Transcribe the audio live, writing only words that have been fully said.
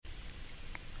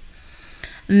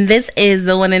This is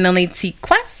the one and only T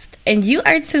Quest, and you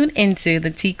are tuned into the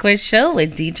T Quest Show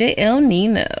with DJ El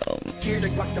Nino.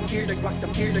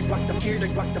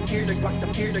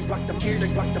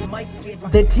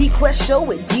 The T Quest Show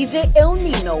with DJ El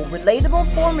Nino. Relatable,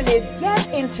 informative, yet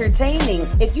entertaining.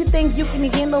 If you think you can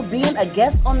handle being a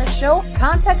guest on the show,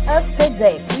 contact us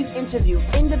today. We've interviewed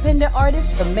independent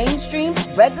artists to mainstream,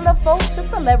 regular folk to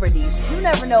celebrities. You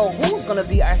never know who's going to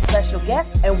be our special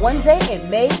guest, and one day it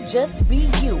may just be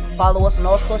you. Follow us on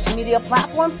all social media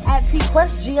platforms at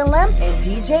TQuestGLM and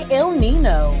DJ El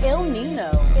Nino. El Nino.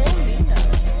 El Nino.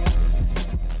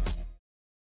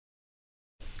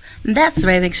 That's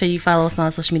right. Make sure you follow us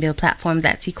on social media platforms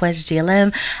at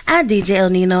TQuestGLM, at DJ El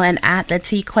Nino, and at the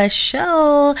T Quest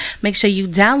Show. Make sure you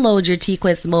download your T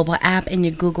Quest mobile app in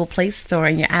your Google Play Store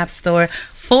and your App Store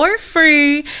for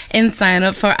free, and sign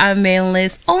up for our mailing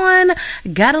list on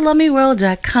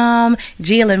GottaLoveMeWorld.com,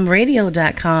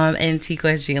 GLMRadio.com, and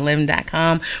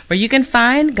TQuestGLM.com, where you can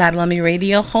find Gotta Love Me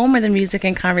Radio, home of the music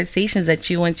and conversations that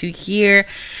you want to hear,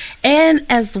 and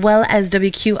as well as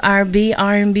WQRB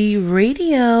R&B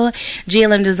Radio.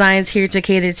 GLM Designs here to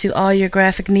cater to all your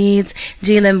graphic needs.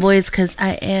 GLM Voice, because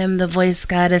I am the voice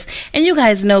goddess, and you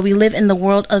guys know we live in the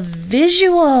world of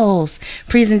visuals.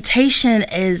 Presentation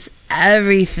is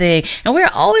everything, and we're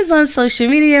always on social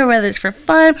media, whether it's for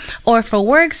fun or for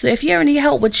work. So if you ever need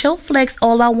help with your flex,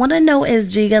 all I want to know is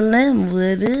GLM,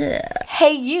 what up?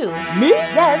 Hey you. Me?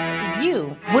 Yes,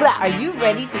 you. What up? Are you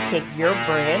ready to take your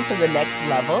brand to the next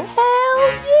level? Hell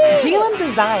yeah. GLM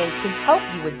Designs can help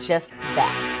you with just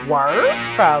that. Word?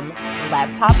 From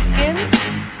laptop skins,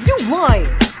 you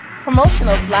lying,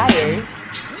 promotional flyers,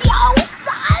 yo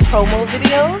son, promo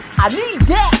videos, I need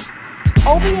that,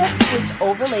 OBS Twitch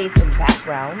overlays and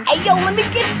backgrounds. Hey yo, let me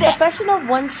get that. Professional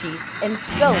one-sheets and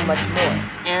so much more.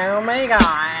 Oh my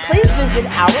god. Please visit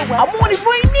our website, I'm on it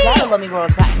right now,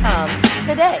 GottaLoveMeWorld.com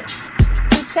today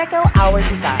to check out our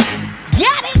designs.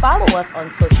 Got it! Follow us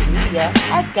on social media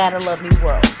at Gotta Love Me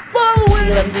World. Follow it!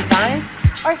 GLM Designs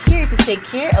are here to take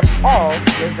care of all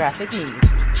your graphic needs.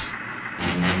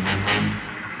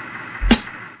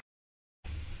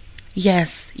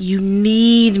 Yes, you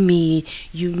need me.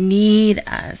 You need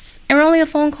us. And we're only a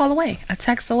phone call away, a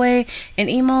text away, an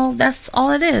email. That's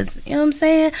all it is. You know what I'm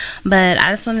saying? But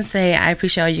I just want to say I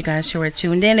appreciate all you guys who are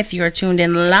tuned in. If you are tuned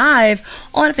in live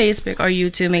on Facebook or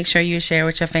YouTube, make sure you share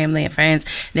with your family and friends.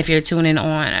 And if you're tuning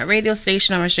on a radio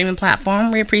station or a streaming platform,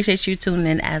 we appreciate you tuning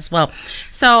in as well.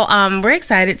 So we're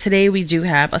excited. Today we do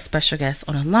have a special guest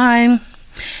on the line.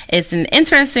 It's an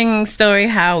interesting story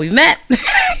how we met.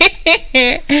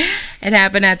 It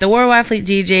happened at the Worldwide Fleet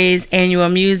DJs annual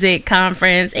music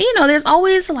conference. And, you know, there's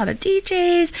always a lot of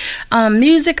DJs,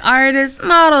 music artists,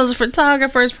 models,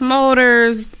 photographers,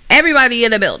 promoters, everybody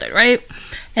in the building, right?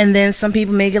 And then some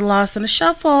people may get lost in the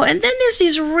shuffle. And then there's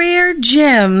these rare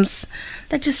gems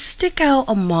that just stick out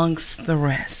amongst the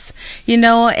rest, you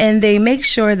know, and they make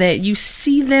sure that you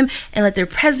see them and let their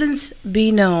presence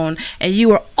be known. And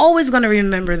you are always going to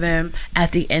remember them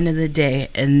at the end of the day.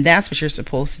 And that's what you're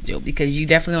supposed to do, because you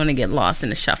definitely want to get lost in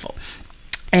the shuffle.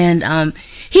 And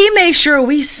he made sure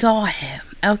we saw him,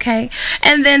 okay?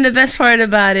 And then the best part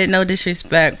about it, no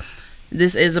disrespect,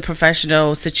 this is a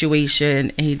professional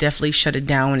situation, and he definitely shut it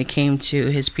down when it came to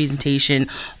his presentation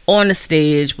on the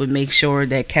stage. Would make sure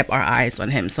that kept our eyes on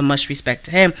him. So much respect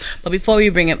to him. But before we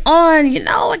bring him on, you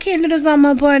know, I can't do this on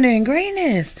my partner in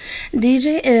greatness,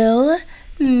 DJ El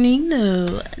Nino.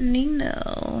 Yeah,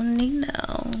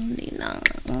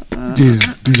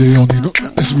 DJ El Nino.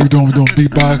 That's what we're doing. We're doing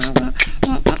beatbox.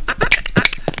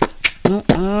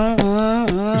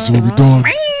 That's what we're doing.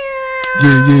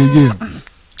 Yeah.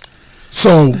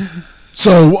 So,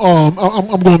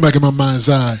 I'm going back in my mind's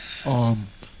eye. I'm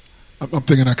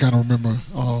thinking I kind of remember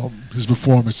his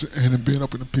performance and him being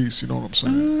up in the piece. You know what I'm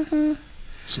saying? Mm-hmm.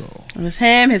 So it was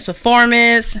him, his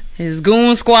performance, his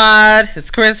goon squad, his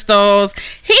crystals.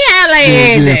 He had like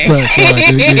anything. Facts.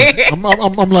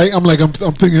 Right,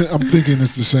 I'm thinking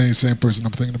it's the same person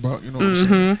I'm thinking about. You know what I'm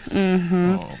saying?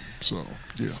 Mm-hmm. So.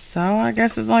 Yeah. So I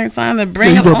guess it's only time to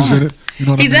bring him on. He represented. You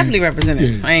know what I mean? Definitely represented.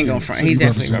 Yeah, I ain't going front. So he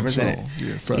definitely represented. So,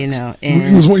 yeah, facts. You know, and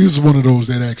he was one of those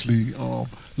that actually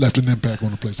left an impact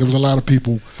on the place. There was a lot of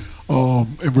people.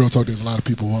 In real talk, there's a lot of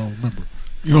people who I don't remember.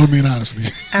 You know what I mean? Honestly,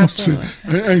 absolutely.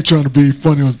 I ain't trying to be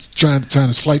funny or trying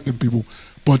to slight them people,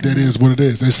 but that is what it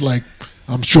is. It's like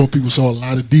I'm sure people saw a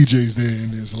lot of DJs there,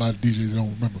 and there's a lot of DJs that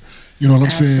don't remember. You know what I'm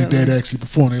saying? That actually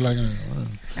performed. They like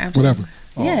whatever.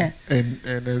 Yeah, and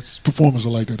as performers are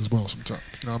like that as well sometimes.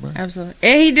 You know what I mean? Absolutely.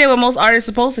 And he did what most artists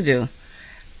are supposed to do: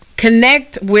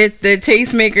 connect with the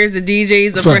tastemakers, the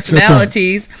DJs, the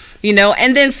personalities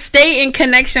and then stay in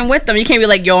connection with them. You can't be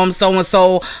like, yo, I'm so and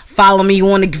so, follow me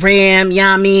on the gram, you know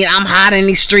what I mean? I'm hot in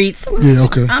these streets. Yeah,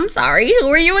 okay. I'm sorry, who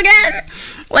are you again?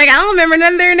 Like, I don't remember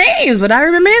none of their names, but I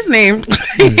remember his name.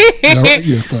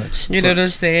 Yeah, facts. You know what I'm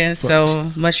saying? Facts.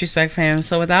 So, much respect for him.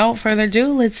 So, without further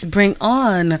ado, let's bring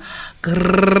on...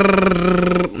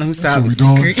 Let me stop. That's what we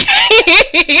doing.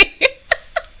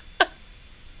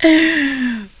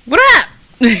 What up?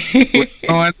 What's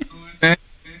going on?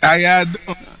 How y'all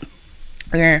doing?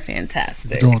 We're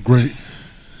fantastic. Doing great.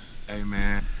 Hey,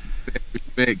 man.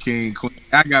 Respect, King, Queen.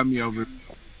 I got me over.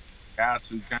 Y'all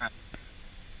too kind.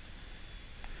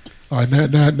 All right,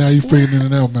 now you fading in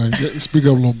and out, man. Speak up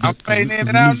a little bit. I'm fading in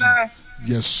and out now?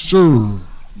 Yes, sir. Oh,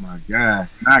 my God.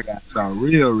 Now I got to talk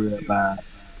real loud.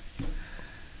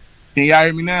 Can y'all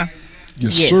hear me now?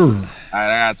 Yes, sir. All right,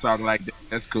 I got to talk like that.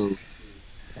 That's cool.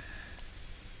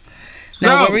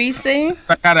 Now, what were you saying?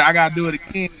 I gotta do it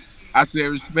again. I said,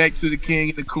 respect to the king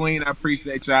and the queen. I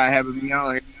appreciate y'all having me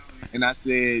on here. And I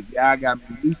said, y'all got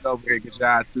me weak over here because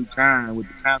y'all too kind with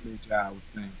the comments y'all was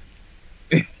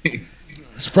saying.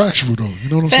 It's factual, though. You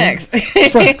know what I'm Facts. saying?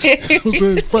 Facts. You know what I'm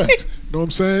saying? Facts. You know what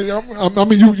I'm saying? I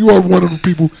mean, you are one of the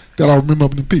people that I remember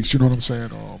up in peace. You know what I'm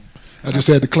saying? I just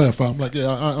had to clarify. I'm like, yeah,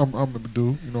 I remember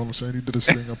dude. You know what I'm saying? He did his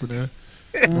thing up in there.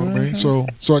 You know what I mean? So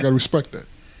I got to respect that.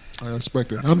 I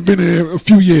respect it. I've been there a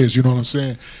few years, you know what I'm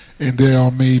saying, and there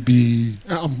are maybe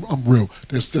I'm real.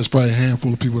 There's probably a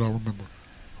handful of people that I remember.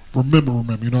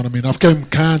 You know what I mean? I've come in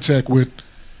contact with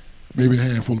maybe a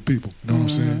handful of people. You know what I'm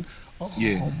saying?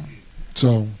 Yeah.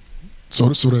 So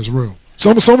that's real.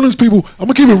 Some of these people, I'm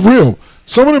gonna keep it real.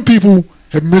 Some of them people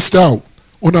have missed out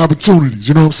on opportunities.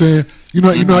 You know what I'm saying? You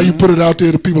know how you put it out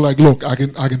there to people like, look, I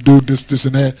can do this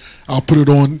and that. I'll put it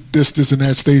on this and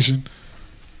that station.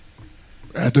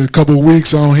 After a couple of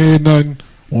weeks, I don't hear nothing.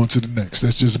 On to the next.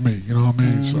 That's just me. You know what I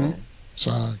mean? So,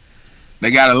 sorry.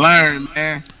 They gotta learn,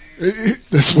 man.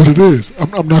 That's what it is.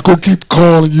 I'm not gonna keep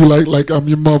calling you like I'm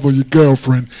your mother or your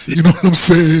girlfriend. You know what I'm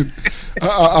saying?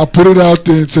 I put it out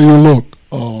there and say, yo, look.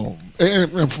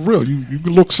 And for real, you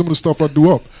can look some of the stuff I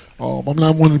do up. I'm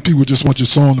not one of the people who just want your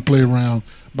song to play around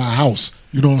my house.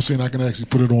 You know what I'm saying? I can actually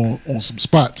put it on some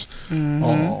spots.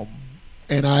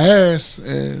 And I asked,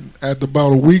 and after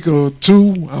about a week or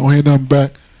two, I don't hear nothing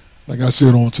back. Like I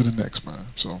said, on to the next, man.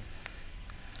 So,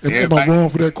 am I wrong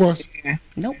for that question?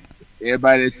 Nope.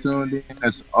 Everybody that's tuned in,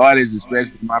 as artists,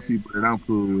 especially my people that I'm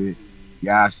cool with,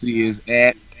 y'all see his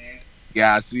ad,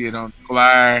 y'all see it on the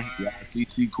flyer, y'all see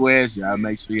T-Quest, y'all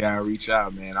make sure y'all reach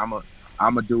out, man.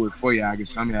 I'ma do it for y'all. I guess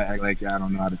some of y'all act like y'all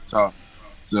don't know how to talk.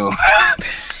 So,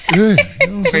 yeah, you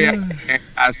know what I'm saying?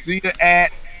 I see the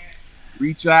ad,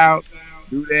 reach out.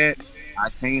 Do that. I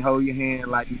can't hold your hand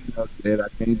like you said. I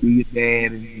can't be your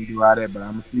dad and do all that, but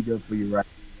I'm gonna speak up for you, right?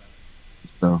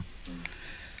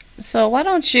 So why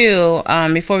don't you,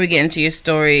 before we get into your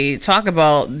story, talk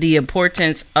about the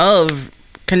importance of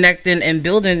connecting and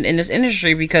building in this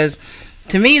industry? Because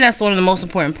to me, that's one of the most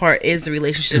important part is the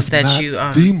relationships that you.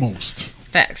 The most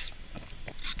facts.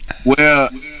 Well,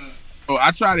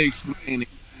 I try to explain it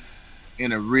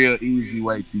in a real easy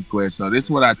way, T-Quest. So this is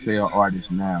what I tell artists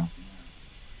now.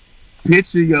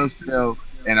 Picture yourself,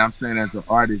 and I'm saying as an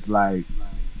artist, like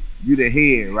you the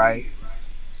head, right?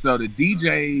 So the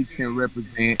DJs can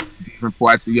represent different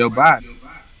parts of your body.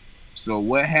 So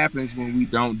what happens when we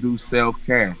don't do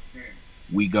self-care?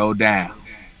 We go down.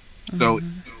 So if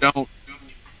you don't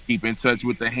keep in touch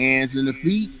with the hands and the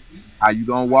feet, how you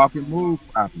gonna walk and move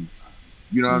properly?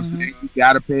 You know what I'm saying? You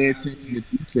gotta pay attention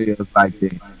to details like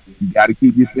that. You gotta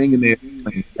keep your fingernails clean.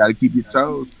 You gotta keep your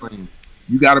toes clean.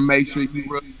 You got to make sure you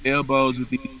rub elbows with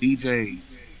these DJs.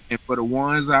 And for the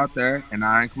ones out there, and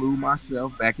I include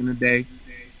myself, back in the day,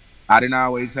 I didn't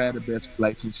always have the best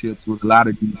relationships with a lot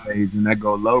of DJs, and that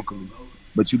go locally.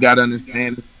 But you got to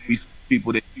understand there's these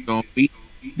people that you're going to meet,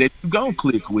 that you're going to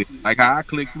click with, like how I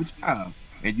clicked with y'all.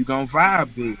 And you're going to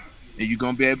vibe good. And you're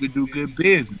going to be able to do good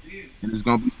business. And there's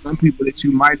going to be some people that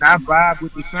you might not vibe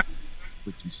with the same,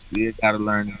 but you still got to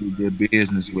learn to do good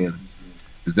business with them.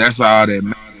 Because that's all that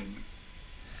matters.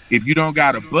 If you don't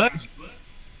got a budget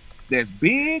that's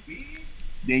big,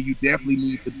 then you definitely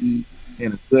need to be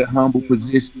in a good, humble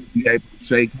position to be able to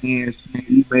shake hands, send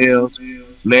emails,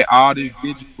 let all these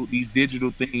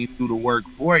digital things do the work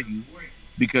for you,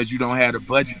 because you don't have the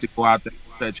budget to go out there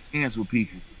and touch hands with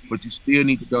people. But you still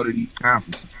need to go to these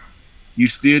conferences. You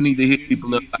still need to hit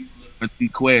people up on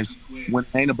T-Quest when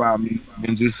it ain't about me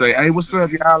and just say, hey, what's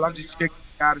up, y'all? I'm just checking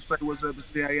out to say what's up and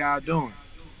see how y'all doing.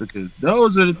 Because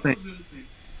those are the things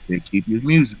that keep your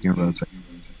music in rotation.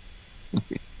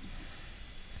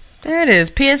 There it is.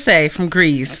 PSA from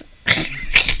Greze.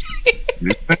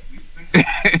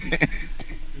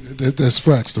 That's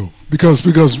facts though, because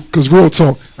real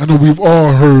talk. I know we've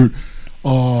all heard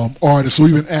artists or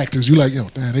even actors. You like, yo,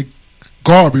 damn, they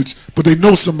garbage, but they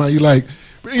know somebody. You like,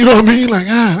 you know what I mean? Like,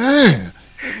 man,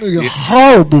 they're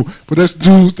horrible. But that's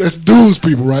dudes. That's dudes,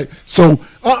 people, right? So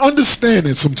I understand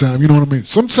it sometimes. You know what I mean?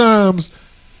 Sometimes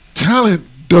talent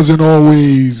doesn't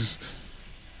always,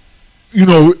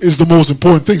 is the most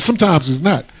important thing. Sometimes it's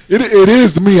not. It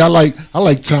is to me. I like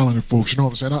talented folks. You know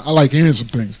what I'm saying? I like hearing some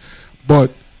things,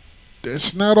 but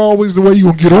that's not always the way you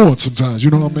gonna get on. Sometimes,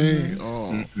 you know what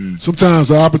I mean. Sometimes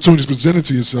the opportunities presented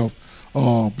to yourself.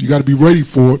 You got to be ready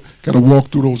for it. Got to walk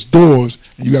through those doors,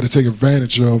 and you got to take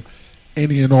advantage of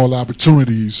any and all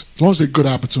opportunities, as long as they're good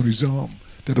opportunities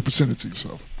that are presented to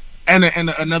yourself. And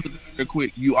another thing, real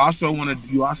quick, you also want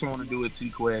to do a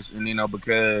T-Quest, and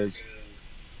because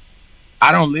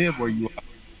I don't live where you are,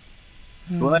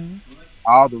 but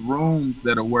all the rooms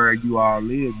that are where you all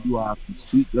live, you all can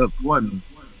speak up for me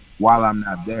while I'm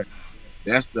not there.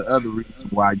 That's the other reason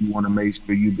why you want to make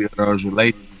sure you build those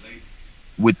relationships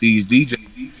with these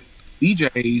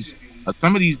DJs.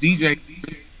 Some of these DJs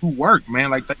who work, man,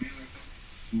 like they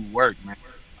do work, man.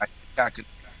 Like they got connected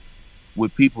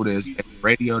with people that's at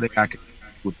radio, they got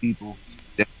connected with people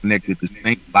that connected to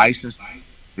sync license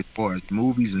as far as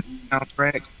movies and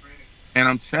soundtracks. And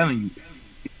I'm telling you,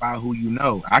 about who you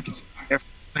know, I can see every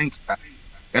sync side.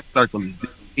 That circle is this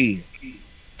big.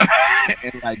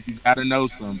 And like you gotta know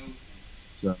something.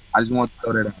 So I just want to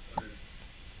throw that out.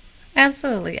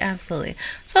 Absolutely, absolutely.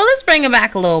 So let's bring it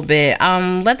back a little bit.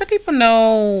 Let the people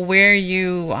know where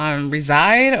you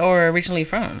reside or originally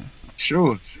from.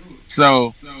 Sure.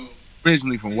 So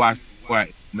originally from Washington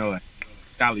Park,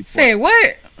 Charlie Park. Say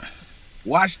what?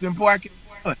 Washington Park.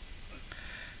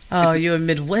 Oh, you're a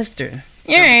Midwestern.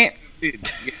 You ain't.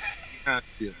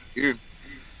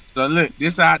 So look,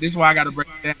 this why I gotta break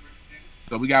it down.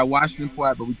 So we got Washington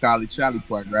Park, but we call it Charlie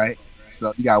Park, right?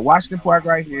 So you got Washington Park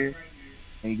right here,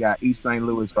 and you got East St.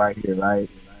 Louis right here, right?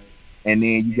 And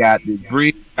then you got the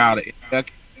bridge called the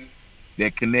Kentucky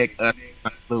that connect us to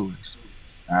St. Louis.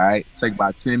 All right, take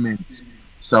about 10 minutes.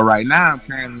 So right now I'm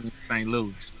currently in St.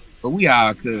 Louis, but we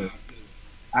all could.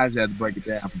 I just have to break it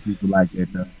down for people like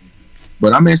that, though.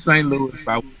 But I'm in St. Louis,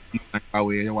 by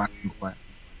way in Washington Park,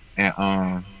 and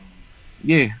out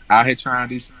here trying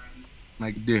to do something,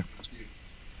 make a difference.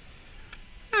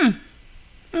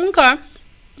 Okay. All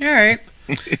right.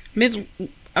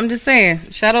 I'm just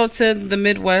saying, shout out to the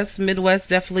Midwest. Midwest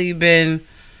definitely been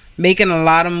making a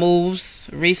lot of moves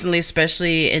recently,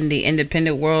 especially in the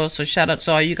independent world. So shout out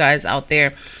to all you guys out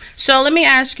there. So let me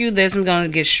ask you this. I'm going to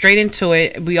get straight into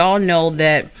it. We all know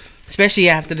that, especially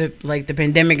after the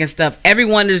pandemic and stuff,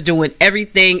 everyone is doing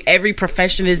everything. Every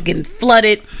profession is getting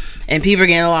flooded, and people are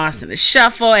getting lost in the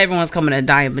shuffle. Everyone's coming a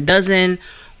dime a dozen.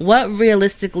 What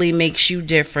realistically makes you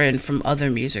different from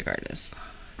other music artists?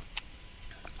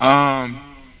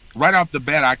 Right off the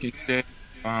bat, I can say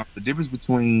the difference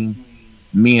between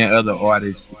me and other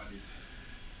artists.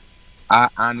 I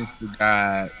honest to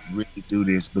God really do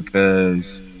this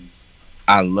because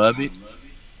I love it.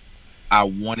 I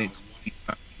want it to be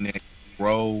something that can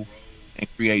grow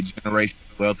and create generational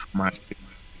wealth for myself.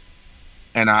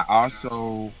 And I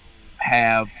also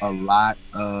have a lot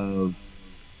of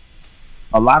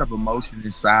emotion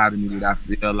inside of me that I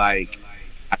feel like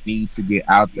I need to get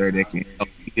out there that can help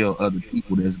heal other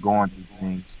people that's going through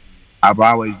things. I've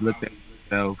always looked at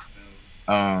myself,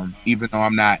 even though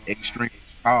I'm not extremely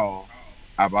tall,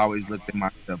 I've always looked at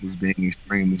myself as being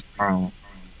extremely strong.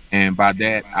 And by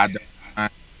that, I don't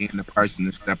mind being the person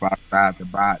to step outside the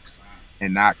box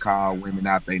and not call women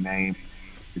out their name.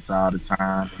 It's all the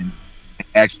time, and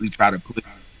actually try to put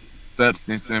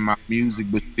substance in my music,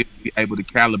 but still be able to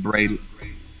calibrate it,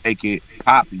 make it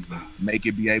popular, make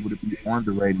it be able to be on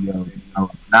the radio,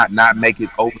 not make it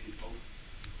over.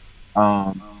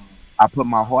 I put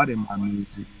my heart in my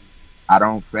music. I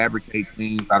don't fabricate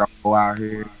things. I don't go out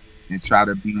here and try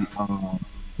to be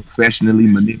professionally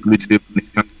manipulative when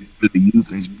it comes to the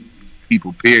youth and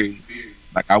people. Period.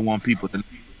 Like I want people to know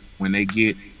when they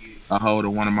get a hold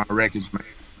of one of my records,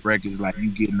 like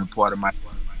you getting a part of my,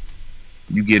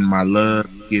 you getting my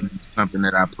love, you getting something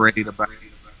that I prayed about,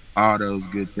 all those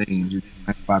good things. It's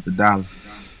about the dollar.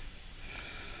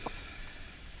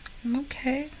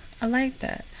 Okay, I like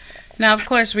that. Now, of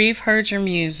course, we've heard your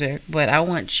music, but I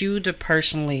want you to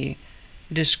personally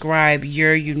describe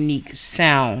your unique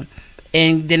sound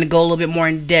and then go a little bit more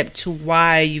in depth to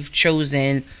why you've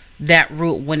chosen that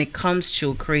route when it comes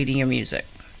to creating your music.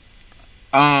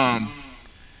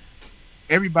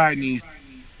 Everybody needs,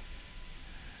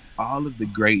 all of the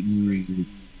great music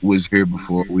was here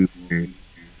before we were here.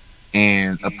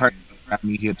 And a person got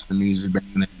me hip to music back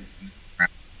in the day.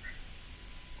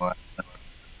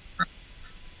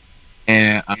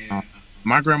 And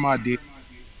my grandma did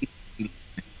listen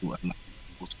to a lot of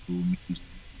old school music.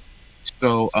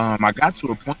 So I got to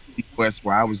a point in the West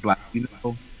where I was like,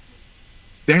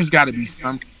 there's got to be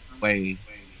some kind of way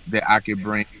that I could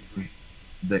bring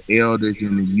the elders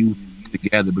and the youth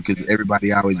together because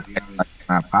everybody always acts like it's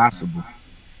not possible.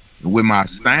 And with my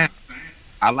sound,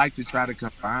 I like to try to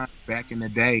combine back in the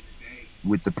day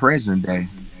with the present day.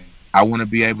 I want to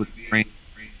be able to bring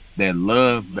that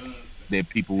love back that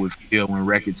people would feel when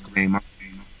records came out.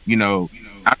 NINO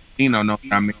know what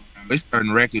I mean. There's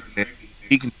certain records that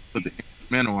he can put the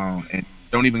instrumental on and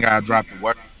don't even gotta drop the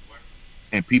word,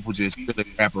 and people just feel it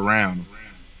wrap around them.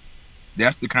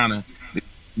 That's the kind of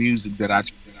music that I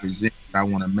try to present, that I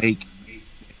want to make,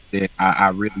 that I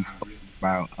really focus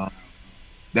about.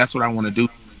 That's what I want to do.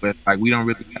 But like, we don't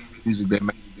really have music that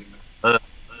makes love.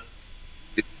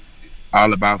 It's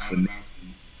all about finesse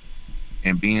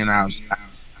and being outside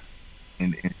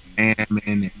and jamming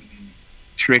and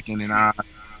tricking and all.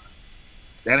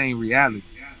 That ain't reality.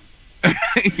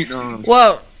 You know what I'm saying?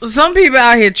 Well, some people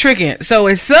out here tricking, so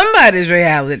it's somebody's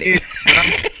reality.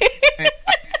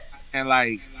 And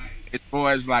like, as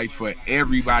far as like for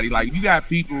everybody, like you got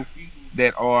people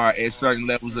that are at certain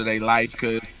levels of their life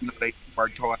because they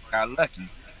worked hard and got lucky,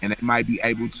 and they might be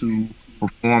able to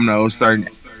perform those certain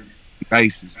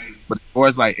bases. But as far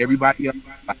as like everybody else,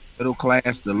 like middle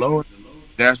class, the lower,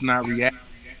 that's not reality.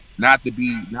 Not to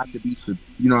be,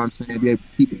 you know what I'm saying, be able to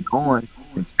keep it going.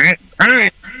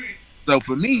 So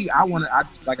for me, I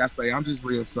just, like I say, I'm just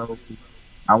real soulful.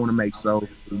 I want to make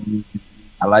soulful music.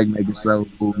 I like making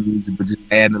soulful music, but just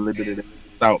adding a little bit of that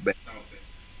salt back.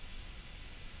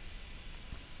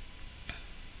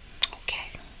 Okay.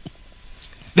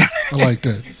 I like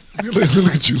that.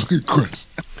 Look at you. Look at Chris.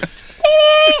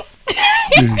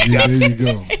 Yeah, there you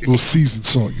go. A little seasoned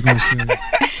salt, you know what I'm saying? You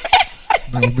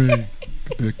know what I mean?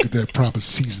 Get that proper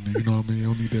seasoning, you know what I mean? You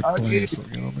don't need that bland stuff,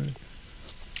 you know what I mean?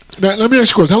 Now, let me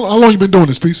ask you a question. How long you been doing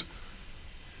this piece?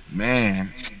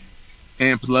 Man,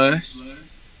 10 plus.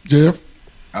 Yeah?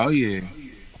 Oh, yeah.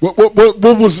 What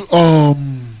was,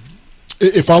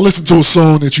 if I listened to a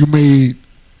song that you made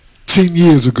 10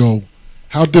 years ago,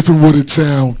 how different would it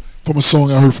sound from a song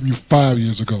I heard from you 5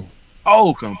 years ago?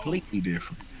 Oh, completely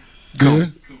different. Yeah?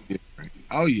 Different.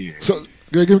 Oh, yeah. So,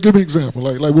 yeah, give me an example.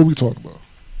 Like what we talking about?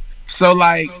 So,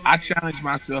 like, I challenge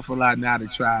myself a lot now to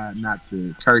try not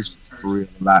to curse for real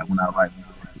a lot when I write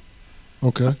music.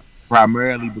 Okay.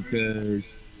 Primarily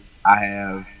because I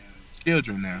have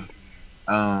children now.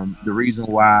 The reason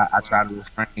why I try to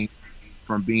refrain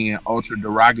from being ultra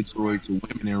derogatory to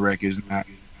women in records now,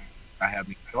 I have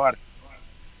a daughter.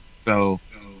 So,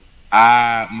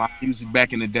 my music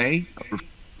back in the day,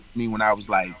 me when I was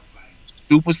like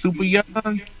super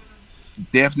young,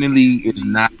 definitely is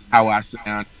not how I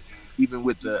sound. Even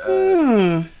with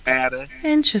the patter.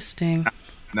 Interesting.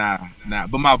 Nah.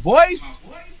 But my voice,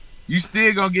 you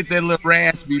still gonna get that little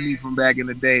raspy me from back in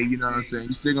the day. You know what I'm saying?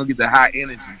 You still gonna get the high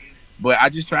energy. But I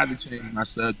just tried to change my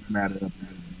subject matter up a little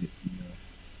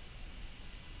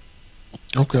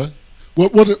bit. Okay.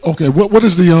 What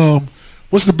is the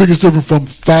what's the biggest difference from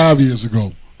 5 years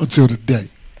ago until today?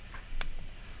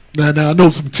 Now I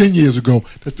know from 10 years ago,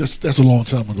 that's a long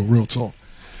time ago, real talk.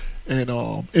 And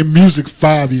in music,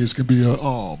 5 years can be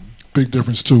a big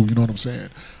difference too. You know what I'm saying?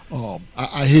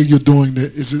 I hear you're doing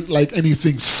that. Is it like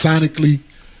anything sonically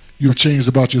you've changed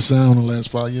about your sound in the last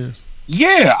 5 years?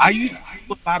 Yeah, I used to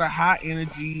do a lot of high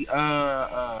energy,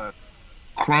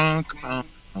 crunk,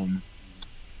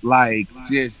 like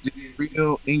just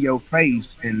real in your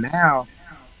face. And now,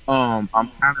 I'm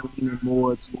kind of leaning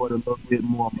more toward a little bit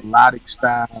more melodic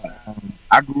style.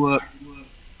 I grew up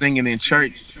singing in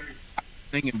church.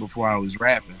 Singing before I was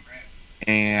rapping,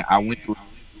 and I went through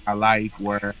my life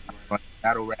where I started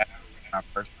battle rap when I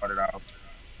first started off.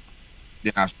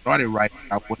 Then I started writing.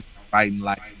 I wasn't writing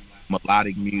like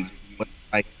melodic music, but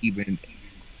like even in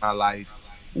my life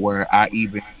where I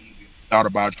even thought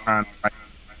about trying to write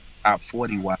top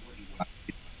 40 while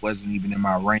it wasn't even in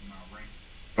my range.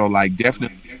 So like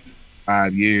definitely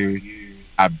 5 years,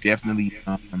 I've definitely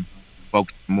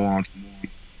focused more on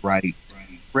write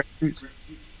records.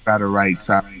 Try to write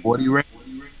top 40 records,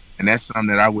 and that's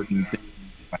something that I wouldn't think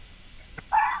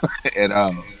at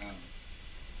all.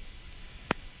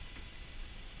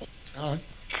 All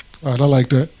right, I like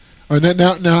that. All right,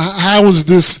 now, how is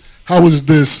this? I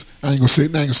ain't gonna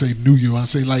say New Year. I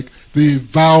say like the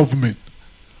involvement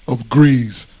of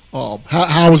Greze.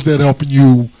 How is that helping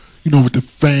you? You know, with the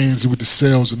fans and with the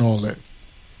sales and all that.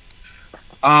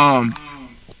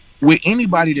 With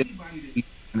anybody that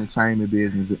entertainment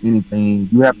business or anything,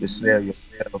 you have to sell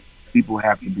yourself. People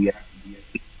have to be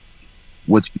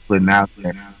what you putting out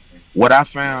there. What I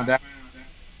found out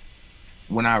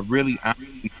when I really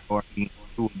honestly started being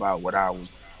true about what I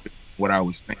was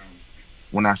saying,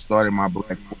 when I started my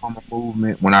Black Farmer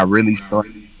movement, when I really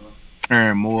started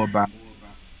caring more about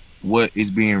what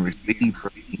is being received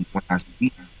from me when I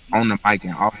speak on the mic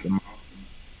and off the mic,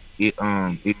 it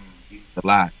a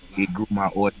lot. It grew my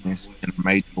audience in a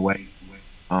major way.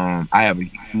 I have a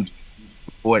huge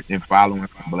support and following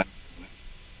from Black,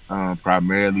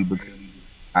 primarily because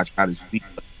I try to speak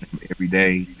to them every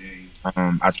day.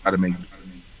 I try to make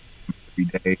every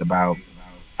day about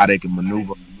how they can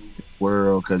maneuver in the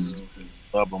world because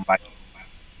love them, like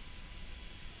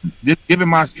just giving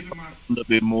myself a little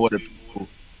bit more to people,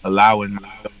 allowing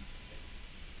myself.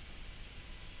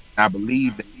 I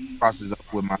believe that it crosses up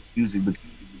with my music because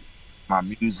my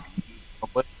music.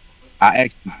 But I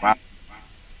actually find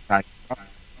like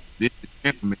this is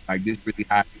gentleman, like this really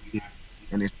high,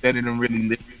 and instead of them really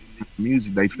listening to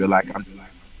music, they feel like I'm just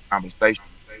like conversation.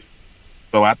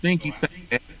 So I think you take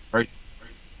that first.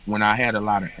 When I had a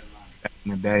lot of back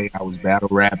in the day, I was battle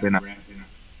rapping.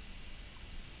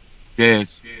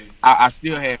 Yes, I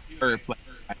still had third place.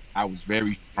 I was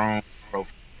very strong,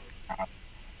 profile.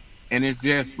 And it's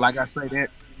just like I say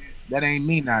that ain't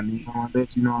me now. You know,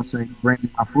 unless you know what I'm saying. Bring me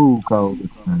my food code,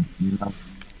 you know.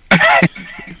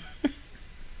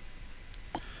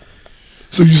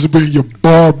 So you used to be in your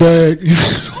bar bag. You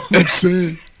know what I'm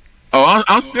saying? Oh,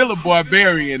 I'm still a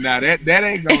barbarian now. That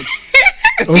ain't gonna.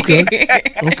 Okay.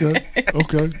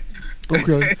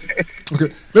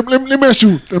 Let me ask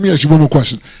you one more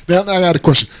question. Now I got a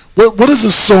question. What is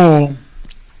a song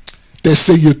that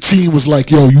say your team was like,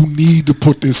 yo, you need to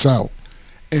put this out,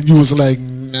 and you was like,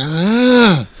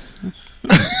 nah. You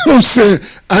know what I'm saying?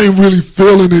 I ain't really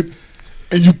feeling it,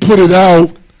 and you put it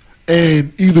out,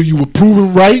 and either you were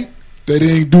proven right that it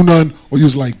ain't do nothing, or you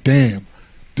was like, damn,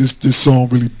 this song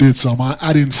really did something.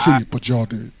 I didn't see it, but y'all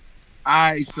did.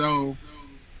 Alright, so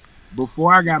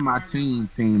before I got my team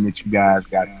that you guys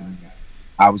got to me,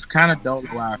 I was kind of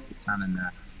dolo out, kind of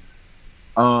not.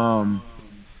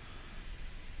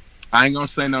 I ain't gonna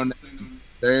say no name.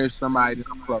 There's somebody that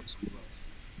I'm close with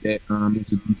that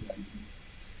is a DJ.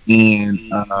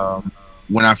 And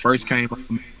when I first came up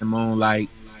from the Moonlight,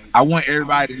 I want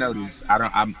everybody to know this.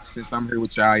 Since I'm here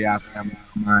with y'all family, I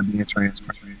don't mind being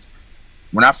transparent.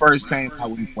 When I first came out,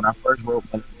 when I first wrote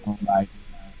Moonlight,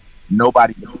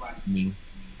 nobody believed me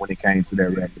when it came to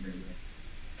that record.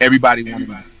 Everybody wanted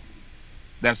me.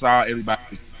 That's all everybody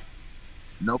was.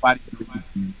 Nobody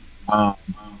believed me.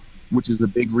 Which is a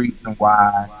big reason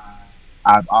why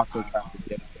I've also tried to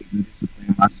dedicate and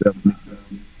discipline myself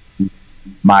in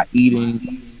my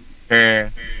eating,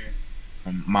 hair,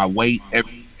 my weight,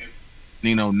 everything.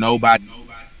 You know, nobody.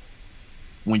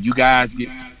 When you guys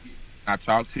I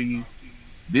talk to you,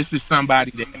 this is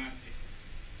somebody that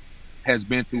has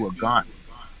been through a gauntlet,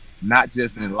 not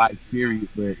just in life, period,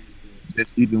 but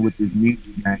just even with this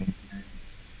music game.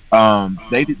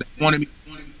 They wanted me.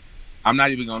 I'm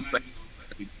not even gonna say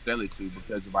to sell it to,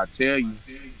 because if I tell you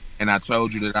and I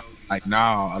told you that I was like,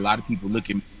 nah, a lot of people look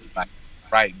at me like,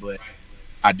 right, but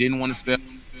I didn't want to sell it.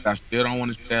 I still don't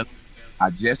want to sell it. I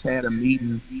just had a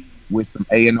meeting with some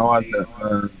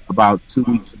A&Rs about 2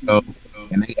 weeks ago,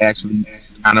 and they actually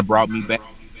kind of brought me back.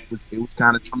 It was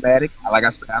kind of traumatic. Like I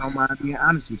said, I don't mind being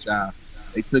honest with y'all.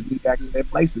 They took me back to that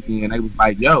place again. They was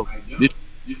like, yo, this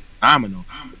is phenomenal.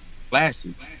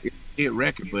 Classic. It's a hit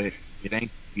record, but it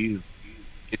ain't for you.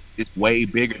 It's way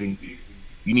bigger than you.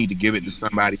 You need to give it to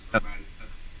somebody else.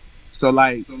 So,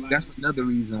 like, that's another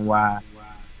reason why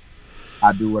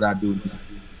I do what I do.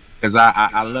 Because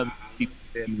I love it when people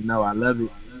tell me no. I love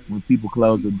it when people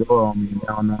close the door on me and they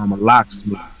don't know I'm a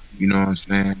locksmith. You know what I'm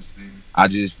saying?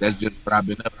 That's just what I've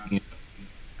been up against.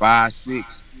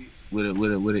 5'6" with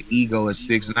an ego at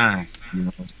 6'9". You know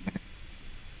what I'm saying?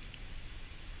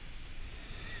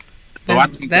 So I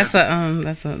think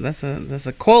that's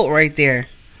a quote right there.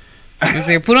 You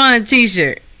say, put on a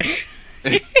t-shirt.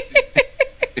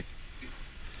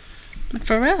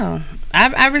 For real,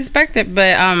 I respect it,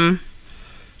 but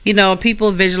you know,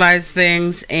 people visualize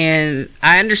things, and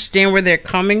I understand where they're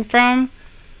coming from,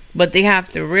 but they have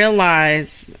to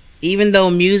realize, even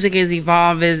though music is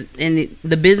evolving and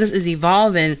the business is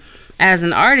evolving, as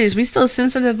an artist, we still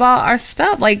sensitive about our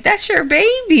stuff. Like, that's your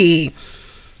baby,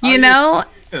 you know.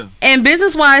 Yeah. And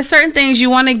business wise, certain things you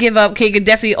want to give up could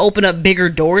definitely open up bigger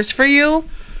doors for you.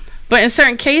 But in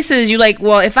certain cases, you're like,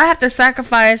 well, if I have to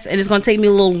sacrifice and it's going to take me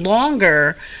a little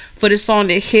longer for this song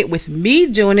to hit with me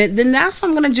doing it, then that's what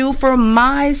I'm going to do for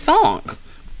my song.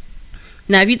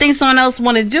 Now, if you think someone else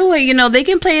want to do it, they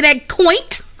can play that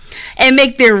quaint and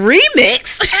make their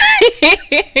remix.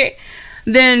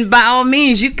 Then by all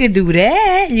means, you could do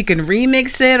that. You can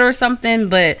remix it or something.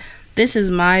 But this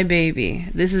is my baby.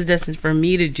 This is destined for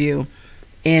me to do.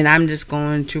 And I'm just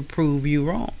going to prove you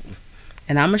wrong.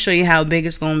 And I'm going to show you how big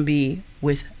it's going to be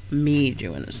with me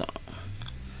doing the song.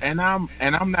 And I'm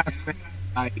not saying,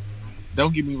 like,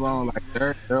 don't get me wrong, like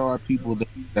there are people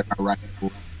that I write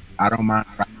for. I don't mind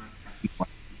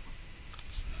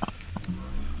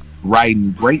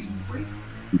writing great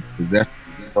because that's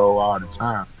so all the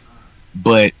time.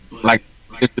 But like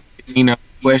it's the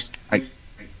question, like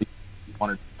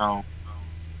wanted to know,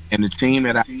 and the team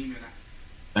that I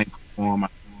think for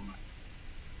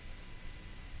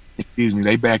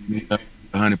they back me up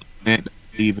 100%.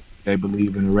 They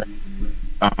believe in the rap.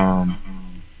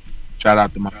 Shout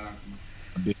out to my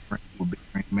big friend,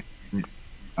 man.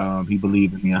 He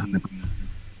believed in me 100%.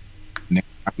 And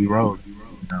we rolled,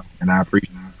 and I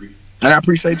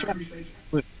appreciate you.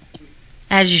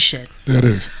 As you should. That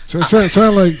is.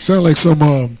 Sound like some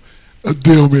a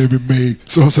deal may have been made.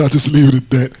 So I'll just leave it at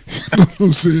that. You know what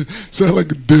I'm saying? Sound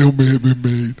like a deal may have been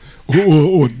made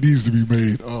or needs to be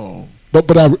made.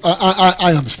 But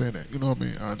I understand that. You know what I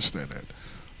mean? I understand that.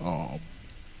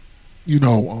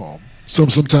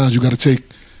 Sometimes you got to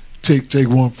take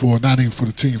one for not even for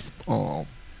the team,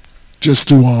 just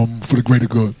to for the greater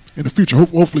good in the future.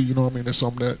 Hopefully, you know what I mean. That's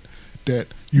something that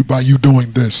you by you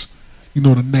doing this,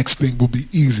 the next thing will be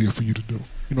easier for you to do.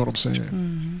 You know what I'm saying?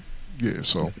 Mm-hmm. Yeah.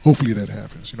 So hopefully that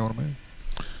happens. You know what I mean?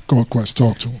 Go on, Quest,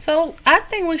 talk to him. So I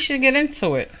think we should get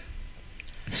into it.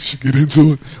 You should get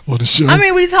into it on the show. I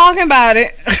mean, we talking about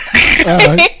it.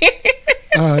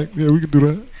 All right. Yeah, we can do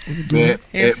that.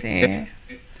 Yes, yeah.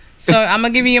 So I'm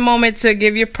gonna give you a moment to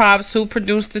give your props. Who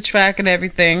produced the track and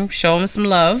everything? Show them some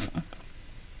love.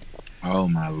 Oh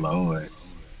my Lord!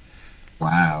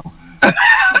 Wow.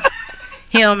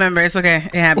 He don't remember. It's okay.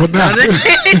 It happens. Well,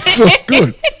 it's so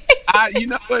good. You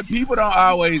know what? People don't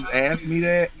always ask me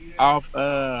that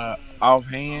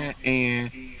offhand,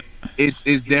 and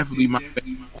it's definitely my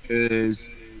because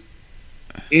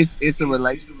it's a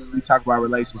relationship. We talk about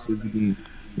relationships again.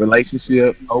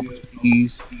 Relationship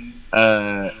overseas.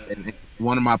 And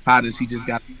one of my partners, he just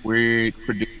got a weird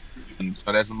producer,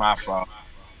 so that's my fault.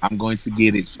 I'm going to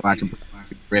get it so I can produce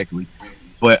it correctly.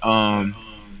 But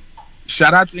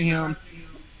shout out to him,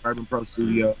 Urban Pro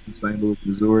Studio in St. Louis,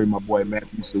 Missouri. My boy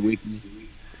Matthew Sawicki,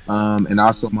 and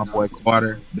also my boy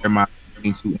Carter. They're my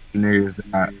main two engineers that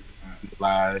I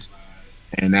utilized,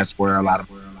 and that's where a lot of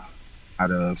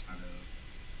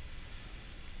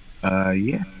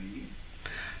yeah.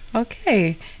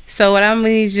 Okay, so what I'm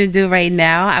going to need you to do right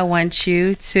now, I want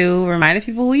you to remind the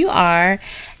people who you are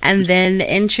and then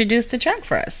introduce the track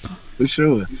for us. For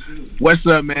sure. What's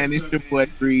up, man? It's your boy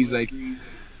Greze.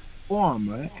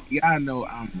 Man. Y'all know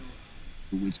I'm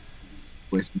with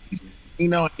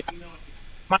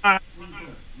my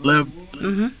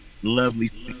lovely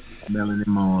smelling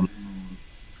them on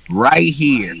right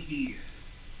here.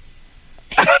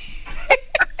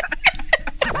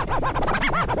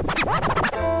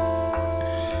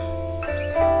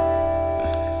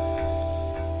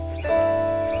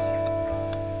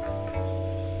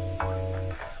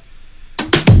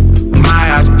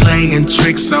 Playing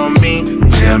tricks on me.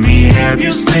 Tell me, have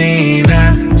you seen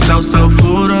her? So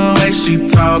fool the way she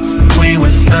talk. Queen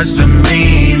with such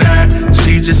demeanor.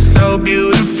 She just so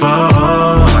beautiful.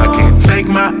 I can't take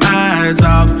my eyes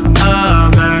off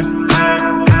of her.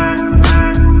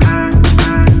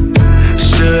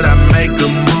 Should I make a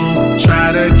move?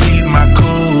 Try to keep my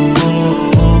cool.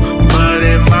 But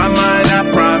in my mind, I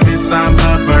promise I'm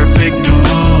a perfect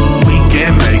dude. We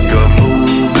can make a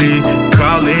movie.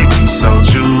 Call it You So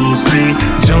Juicy.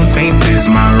 Juneteenth is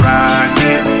my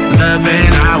rocket.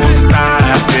 Loving, I won't stop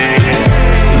it.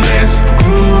 Let's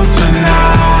groove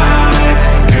tonight.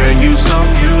 Girl, you so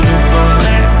beautiful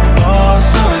and oh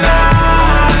so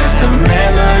nice. The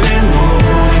melanin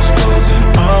moon exposing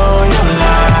all your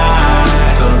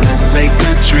lies. So let's take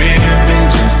a trip and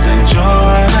just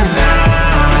enjoy the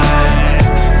night.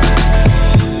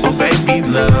 Oh baby,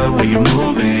 love where you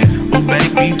moving. Oh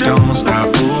baby, don't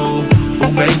stop. Ooh.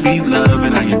 Oh baby, love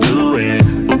it how you do it.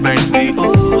 Oh baby,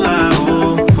 ooh la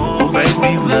ooh. Oh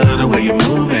baby, love the way you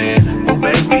moving. Oh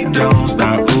baby, don't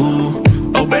stop. Ooh.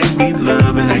 Oh baby,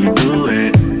 love it how you do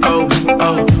it. Oh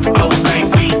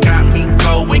baby, got me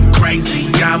going crazy.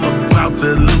 I'm about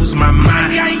to lose my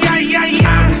mind.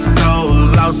 I was so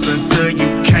lost until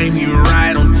you came. You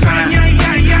right on time.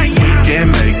 We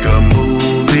can make a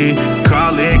movie.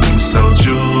 Call it You So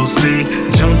Juicy.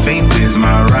 Juneteenth is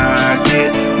my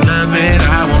rocket. Love it,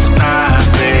 I won't stop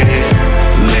it.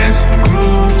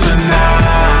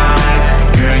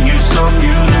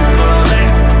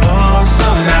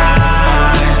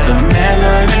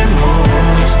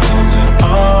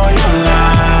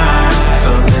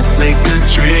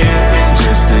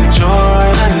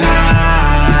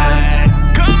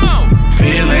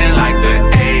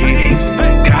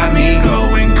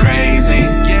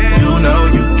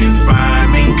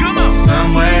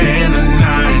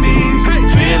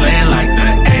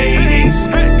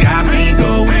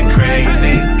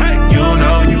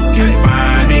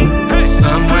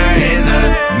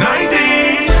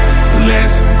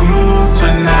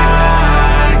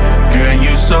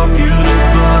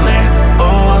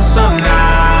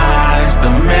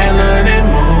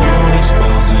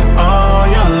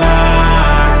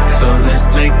 let's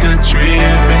take a trip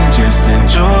and just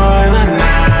enjoy the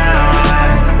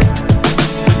night.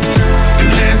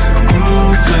 Let's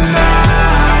groove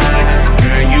tonight.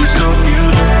 Girl, you so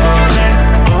beautiful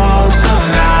and oh so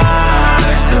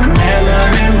nice. The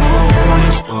melanin moon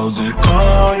exposing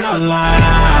all your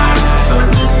light. So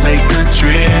let's take a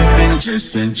trip and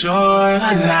just enjoy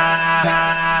the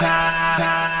night.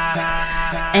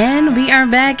 And we are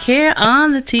back here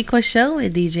on the Tiqua Show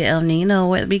with DJ El Nino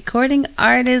with recording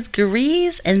artist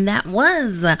Greze, and that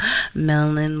was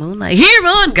Melanin Moonlight. Here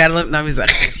on, gotta let me say.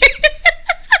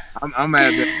 I'm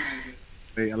at that.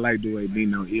 I like the way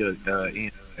Nino is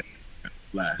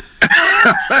live.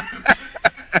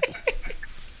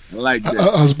 I like that.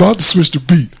 I was about to switch the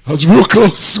beat. I was real close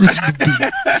to switching the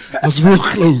beat. I was real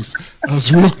close.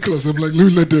 I'm like, let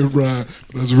me let that ride.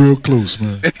 But I was real close,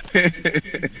 man.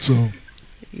 So.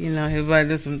 You know, he about to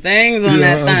do some things on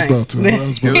that thing. I was about to.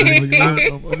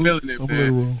 I'm letting it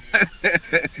roll.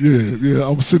 Yeah.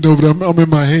 I'm sitting over there. I'm in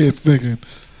my head thinking.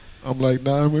 I'm like,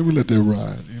 nah, let me let that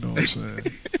ride. You know what I'm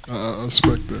saying? I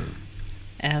respect that.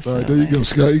 Absolutely. All right, there you go,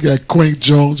 Scott. You got Quaint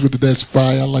Jones with the That's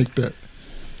Fire. I like that.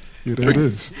 Yeah, there it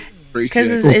is.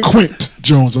 Quint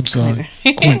Jones, I'm sorry.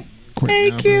 Quint.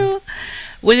 Thank you.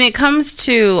 When it comes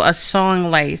to a song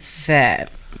like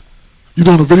that. You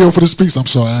doing a video for this piece? I'm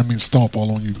sorry, I mean stomp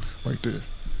all on you right there.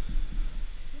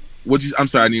 I'm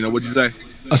sorry, Nino, what'd you say?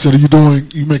 I said,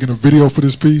 you making a video for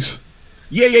this piece?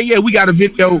 Yeah. We got a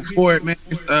video for it, man.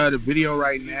 It's the video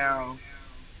right now.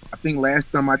 I think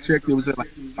last time I checked, it was at like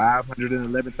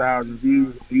 511,000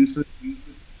 views on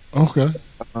YouTube. Okay.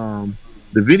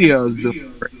 The video is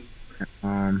doing great.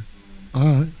 All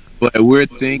right. But we're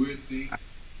thinking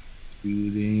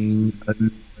shooting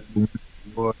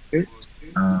for it.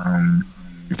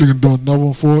 You think of doing another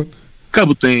one for it?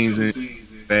 Couple things in the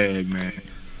bag, man.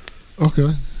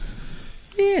 Okay.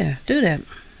 Yeah, do that.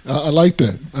 I like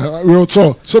that. Real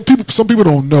talk. Some people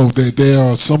don't know that there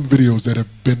are some videos that have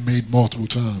been made multiple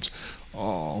times.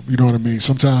 You know what I mean?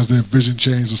 Sometimes their vision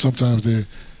change, or sometimes their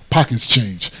pockets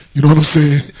change. You know what I'm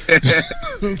saying?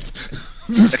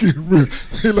 Just keep it real.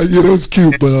 Like, yeah, that was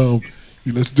cute, but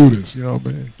yeah, let's do this. You know what I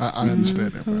mean? I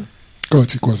understand that, man. Go ahead,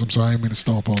 T-Quest. I'm sorry, I didn't mean to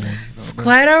stomp on you. It's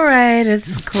quite all right.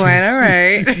 It's quite all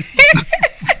right.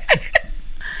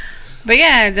 But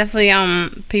yeah, definitely.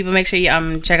 People, make sure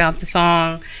you check out the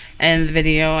song and the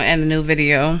video and the new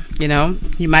video. You know,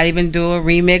 you might even do a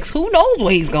remix. Who knows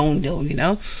what he's gonna do? You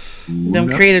know, them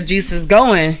creative juices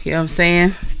going. You know what I'm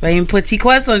saying? But even put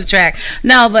T-Quest on the track.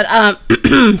 No, but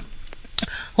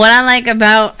what I like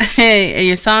about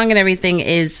your song and everything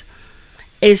is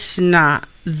it's not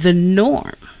the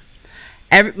norm.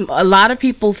 A lot of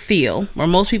people feel, or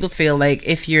most people feel, like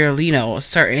if you're, you know, a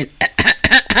certain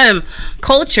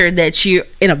culture, that you're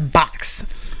in a box.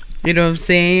 You know what I'm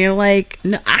saying? You're like,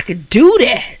 no, I could do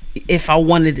that if I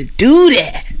wanted to do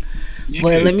that. Yeah.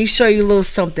 But let me show you a little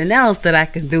something else that I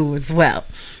can do as well.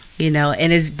 You know,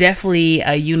 and it's definitely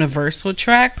a universal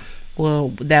track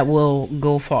that will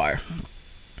go far.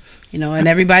 You know, and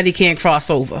everybody can't cross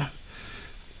over.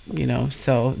 You know,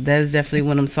 so that's definitely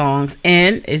one of them songs.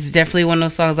 And it's definitely one of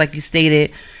those songs, like you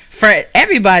stated, for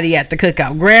everybody at the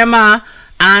cookout. Grandma,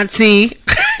 auntie,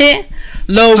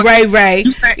 Lil Ray,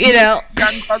 you know. You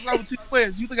got crossover,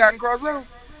 T-Quest. You got crossover?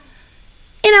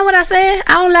 You know what I said?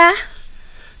 I don't lie.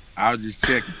 I was just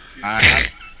checking. I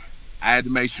had to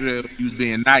make sure you was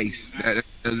being nice. That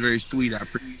was very sweet. I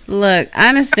appreciate it. Look, I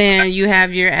understand you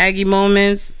have your Aggie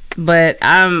moments, but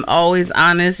I'm always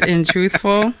honest and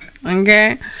truthful.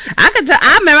 Okay,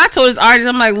 I remember I told this artist,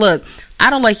 I'm like, look,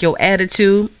 I don't like your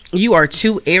attitude. You are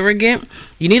too arrogant.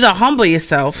 You need to humble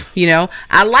yourself. You know,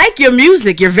 I like your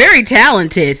music. You're very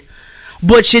talented,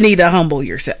 but you need to humble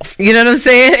yourself. You know what I'm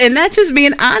saying? And that's just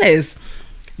being honest.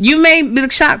 You may be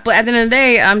shocked, but at the end of the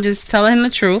day, I'm just telling him the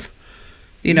truth.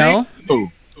 You know,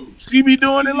 she be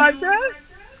doing it like that.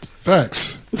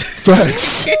 Facts,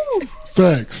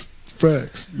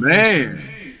 man.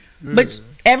 Yeah. But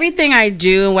everything I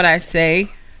do and what I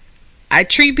say, I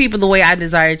treat people the way I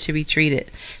desire to be treated.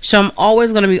 So I'm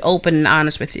always going to be open and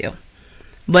honest with you.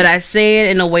 But I say it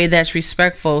in a way that's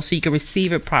respectful so you can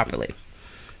receive it properly.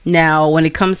 Now, when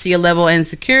it comes to your level of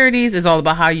insecurities, it's all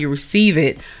about how you receive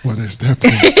it. Well, that's that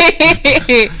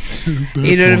point.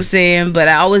 You know what I'm saying? But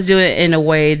I always do it in a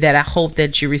way that I hope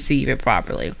that you receive it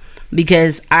properly.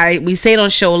 Because we say it on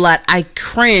show a lot, I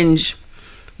cringe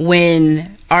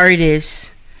when artists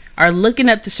are looking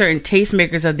up to certain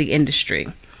tastemakers of the industry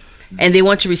and they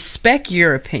want to respect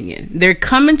your opinion. They're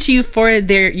coming to you for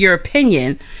your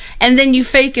opinion, and then you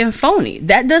fake and phony.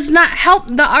 That does not help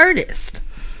the artist.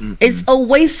 Mm-hmm. It's a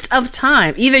waste of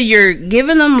time. Either you're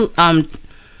giving them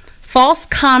false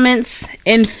comments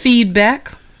and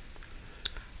feedback,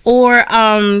 or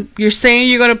you're saying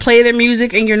you're gonna play their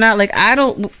music and you're not. Like, I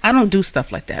don't do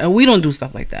stuff like that, and we don't do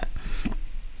stuff like that.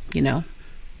 You know,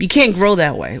 you can't grow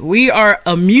that way. We are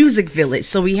a music village,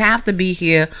 so we have to be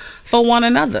here for one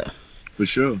another. For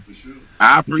sure.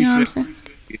 I appreciate it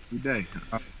every day.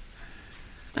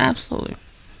 Absolutely.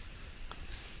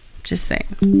 Just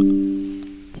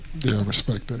saying. Yeah, I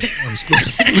respect that. I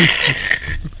respect that.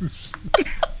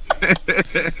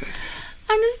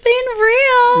 I'm just being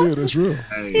real. Yeah, that's real.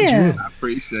 Hey, Yeah. That's real. I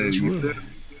appreciate That's you. real.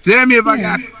 Tell me if I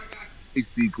got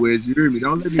HD quiz. You hear me?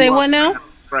 Don't let me Say walk what now? around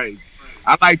crazy.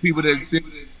 I like people that tell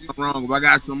me I'm wrong. If I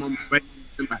got some on my face,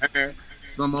 in my hair,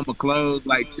 some on my clothes,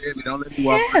 like, tell me. Don't let me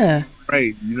walk around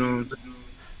crazy. You know what I'm saying?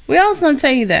 We always gonna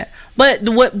tell you that. But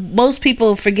what most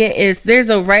people forget is there's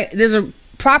a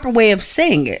proper way of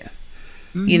saying it.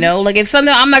 Mm-hmm. You know, like if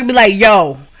something, I'm not gonna be like,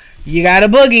 yo, you got a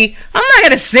boogie. I'm not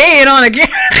gonna say it on again.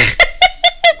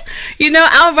 You know,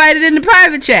 I'll write it in the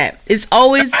private chat. It's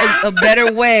always a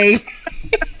better way.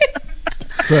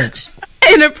 Thanks.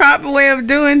 In a proper way of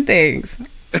doing things.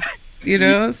 You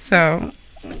know, so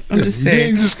I'm just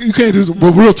saying. You can't just,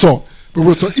 but real talk. But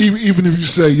real talk, even if you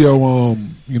say, yo,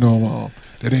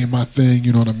 that ain't my thing,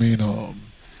 you know what I mean?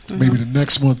 Maybe the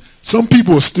next one. Some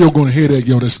people are still going to hear that,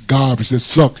 yo, that's garbage, that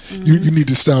suck. You need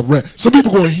to stop rap. Some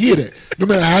people going to hear that, no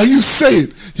matter how you say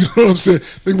it. You know what I'm saying?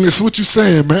 They be like, so what you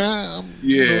saying, man?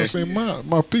 You know what I'm saying?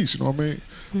 My piece, you know what I mean?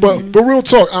 But real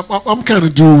talk, I'm kind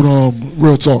of dude,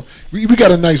 real talk. We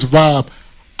got a nice vibe.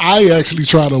 I actually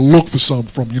try to look for something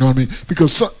from, you know what I mean?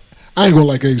 Because I ain't going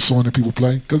to like every song that people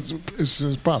play, because it's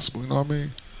impossible, you know what I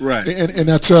mean? Right. And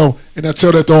I tell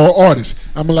that to all artists.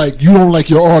 I'm like, you don't like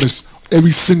your artist,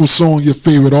 every single song your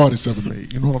favorite artist ever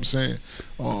made. You know what I'm saying?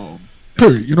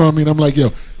 Period. You know what I mean? I'm like, yo,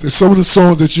 there's some of the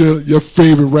songs that your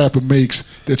favorite rapper makes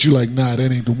that you like, nah,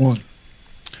 that ain't the one.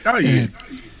 Oh yeah. And,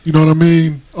 you know what I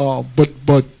mean?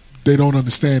 But they don't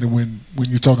understand it when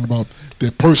you're talking about their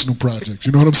personal projects.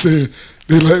 You know what I'm saying?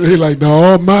 They like,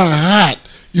 no, mine hot.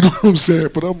 You know what I'm saying?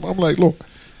 But I'm like, look,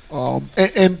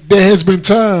 and there has been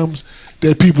times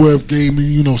that people have gave me,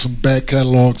 you know, some back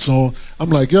catalog song. I'm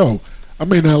like, yo, I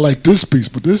may not like this piece,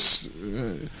 but this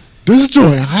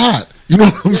joint hot. You know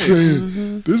what I'm saying?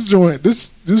 Mm-hmm. This joint,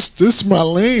 this my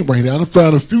lane right here. I done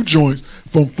found a few joints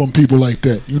from people like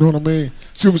that. You know what I mean?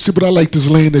 See, but I like this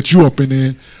lane that you up in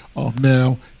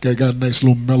now. Got a nice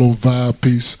little mellow vibe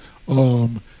piece.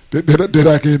 That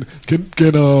I can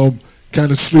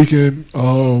kind of sneak in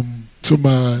to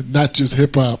my not just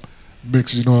hip hop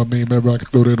mix. You know what I mean? Maybe I can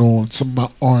throw that on some of my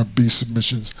R&B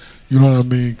submissions. You know what I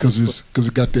mean? Because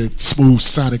it got that smooth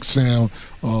sonic sound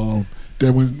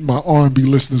that when my R&B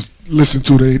listeners listen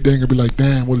to it, they ain't gonna be like,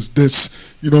 damn, what is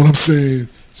this? You know what I'm saying?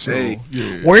 So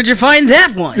yeah. Where'd you find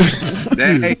that one?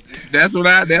 That's what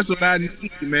I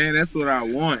need, man. That's what I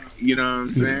want. You know what I'm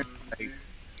saying?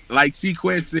 Like T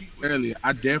Quest said earlier,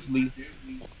 I definitely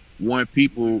want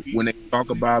people when they talk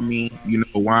about me, you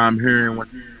know, why I'm hearing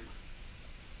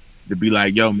to be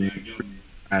like, yo, man,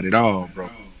 not at all, bro.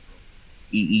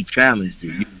 He challenged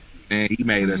it. And he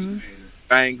made us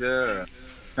banger,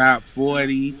 top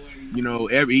 40. You know,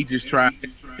 he just tried,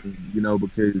 you know,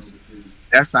 because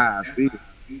that's how I feel.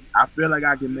 I feel like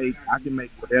I can make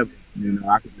whatever. You know,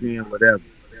 I can pen whatever.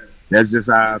 That's just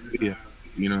how I feel.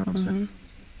 You know what I'm saying?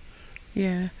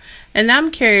 Yeah. And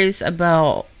I'm curious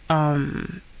about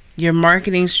your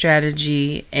marketing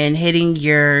strategy and hitting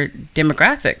your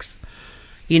demographics.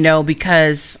 You know,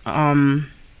 because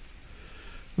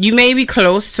you may be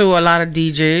close to a lot of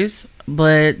DJs,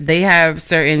 but they have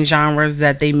certain genres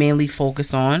that they mainly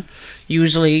focus on.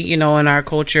 Usually, you know, in our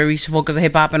culture, we focus on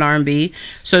hip hop and R&B.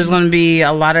 So there's going to be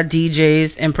a lot of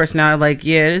DJs and personality like,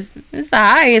 yeah, it's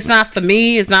alright. It's not for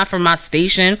me. It's not for my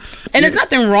station. And there's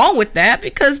nothing wrong with that,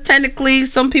 because technically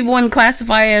some people wouldn't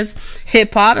classify it as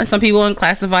hip hop and some people wouldn't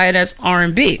classify it as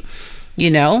R&B,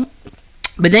 you know.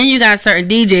 But then you got certain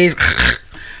DJs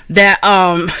that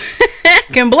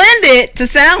can blend it to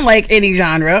sound like any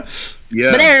genre.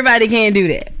 Yeah. But everybody can't do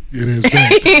that. It is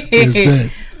that. It's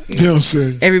that. You know what I'm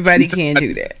saying? Everybody can't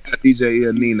do that. DJ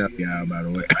NINO, y'all, by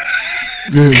the way.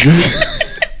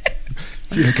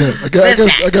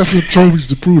 I got some trophies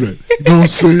to prove that. You know what I'm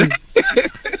saying?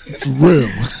 For real. You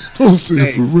know what I'm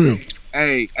saying? For real.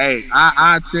 Hey,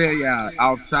 I tell y'all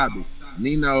off topic.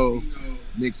 NINO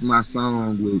mixed my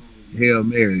song with Hail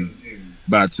Mary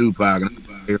by Tupac.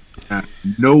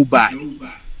 Nobody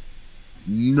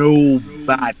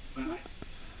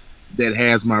that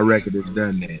has my record has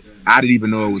done that. I didn't even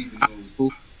know it was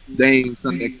possible. They ain't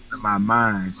something that came to my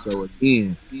mind. So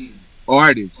again,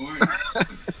 artists,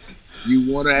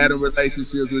 You want to have them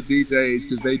relationships with DJs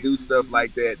because they do stuff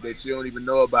like that you don't even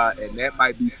know about, and that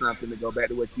might be something to go back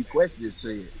to what T-Quest just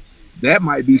said. That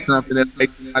might be something that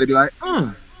makes somebody be like,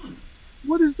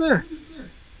 what is that?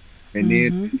 And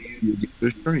then you get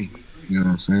the stream. You know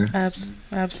what I'm saying?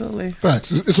 Absolutely.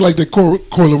 Facts. It's like that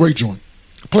Coil Ray joint.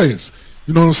 Players.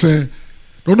 You know what I'm saying?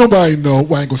 Don't nobody know.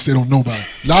 Well, I ain't gonna say don't nobody.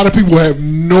 A lot of people have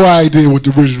no idea what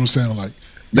the original sound like.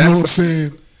 You know what I'm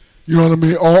saying? You know what I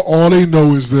mean? All they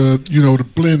know is the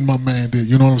blend my man did.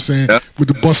 You know what I'm saying? Yep. With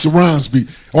the Busta Rhymes beat.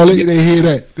 All they hear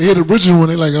that. They hear the original one.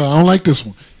 They like, I don't like this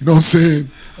one. You know what I'm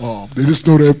saying? They just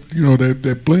know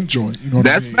that blend joint. You know what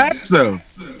that's I mean? Facts though.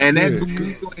 And that's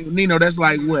Nino. That's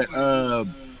like what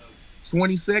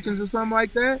 20 seconds or something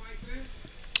like that.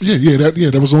 Yeah.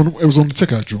 That was on. It was on the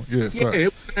TikTok joint. Yeah,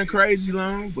 it wasn't crazy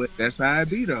long, but that's how it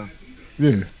be though.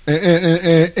 Yeah,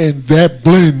 and that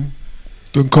blend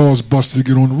done cause Busta to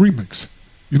get on the remix.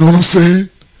 You know what I'm saying?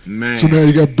 Man. So now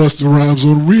you got Busta Rhymes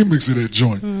on the remix of that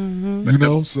joint. You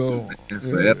know, so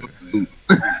yeah.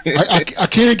 I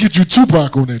can't get you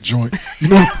Tupac on that joint. You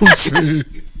know what I'm saying?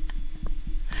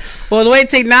 Well, the way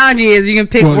technology is, you can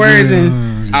pick words and.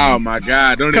 Oh my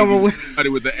God! Don't even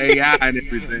with the AI and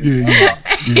everything.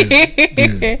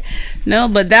 Yeah. No,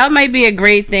 but that might be a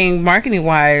great thing marketing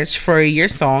wise for your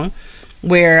song,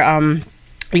 where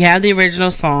you have the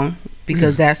original song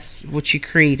because that's what you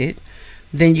created.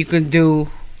 Then you can do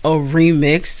a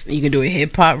remix. You can do a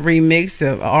hip hop remix,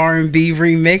 a R&B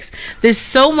remix. There's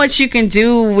so much you can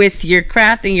do with your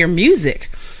craft and your music.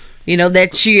 You know,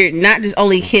 that you're not just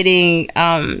only hitting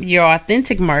your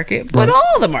authentic market, but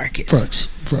all the markets.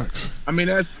 Facts. I mean,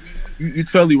 you're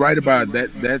totally right about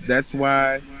that. That's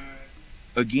why,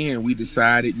 again, we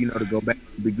decided, to go back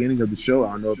to the beginning of the show.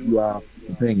 I don't know if you all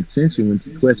are paying attention when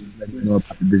some questions about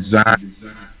the design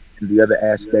and the other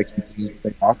aspects we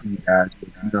offer you guys.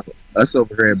 But, us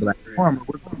over here at Black Farmer,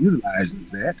 we're going to utilize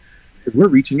that because we're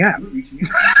reaching out.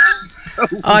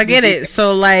 I get it.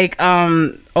 So, like,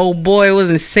 oh boy,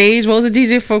 wasn't Sage? What was the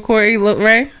DJ for Corey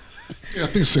Ray? Yeah, I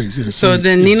think Sage. Yeah, so Sage,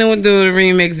 then Nina would do the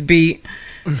remix beat,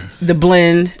 the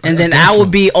blend, and then I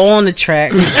would be on the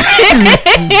track.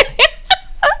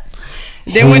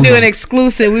 Then we do an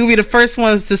exclusive. We would be the first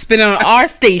ones to spin on our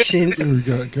stations. Yeah, we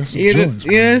got some joints. You know what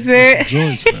I'm saying?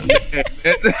 Joints,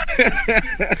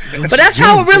 but that's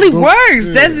how it really works.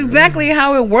 Yeah, that's exactly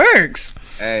how it works.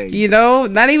 Hey.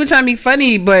 Not even trying to be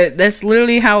funny, but that's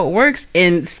literally how it works.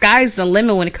 And sky's the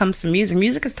limit when it comes to music.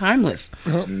 Music is timeless.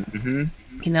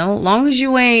 Long as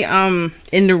you ain't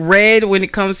in the red when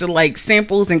it comes to like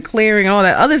samples and clearing all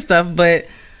that other stuff, but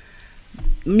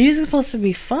music's supposed to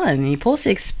be fun. You're supposed to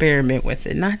experiment with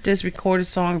it, not just record a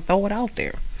song, throw it out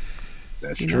there.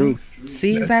 That's true.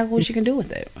 See exactly what you can do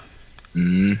with it.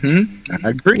 I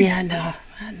agree. Yeah,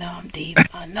 I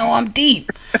know I'm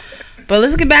deep. But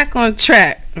let's get back on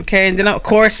track, okay? And then, of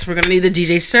course, we're going to need the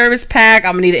DJ service pack.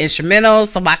 I'm going to need an instrumental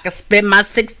so I can spend my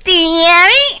 16.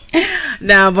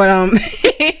 No, but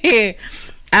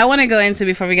I want to go into,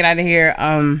 before we get out of here,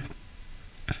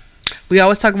 we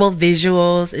always talk about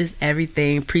visuals is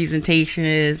everything. Presentation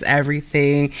is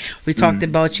everything. We talked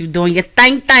about you doing your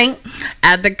thing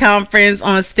at the conference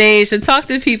on stage. So talk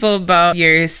to people about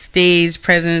your stage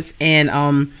presence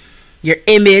and your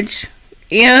image.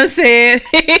 You know what I'm saying?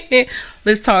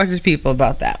 Let's talk to people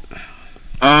about that.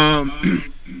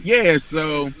 Yeah,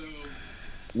 so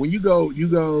when you go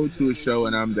to a show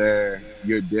and I'm there,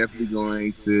 you're definitely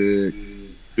going to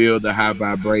feel the high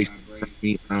vibration from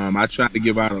me. I try to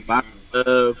give out a lot of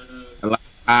love, a lot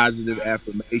of positive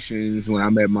affirmations when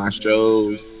I'm at my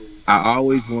shows. I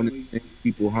always want to send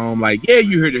people home like, yeah,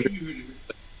 you heard it.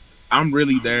 I'm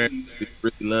really there to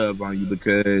really love on you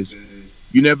because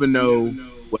you never know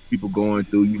what people going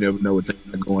through. You never know what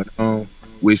things are going on,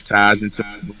 which ties into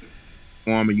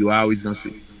form, and you always gonna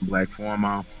see black form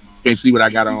on. You can see what I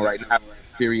got on right now,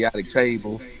 periodic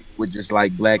table with just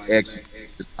like black X,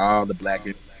 just all the black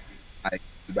and like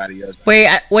everybody else.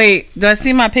 Wait, do I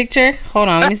see my picture? Hold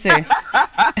on, let me see.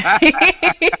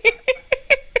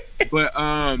 But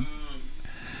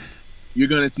you're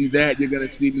gonna see that. You're gonna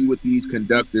see me with these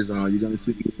conductors on. You're gonna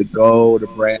see me with the gold, the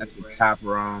brass, and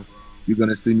copper on. You're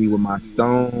gonna see me with my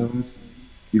stones.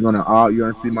 You're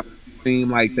gonna see my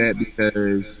theme like that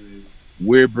because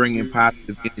we're bringing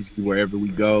positive energy wherever we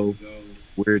go.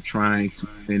 We're trying to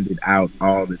send it out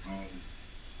all the time.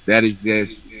 That is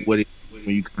just what it is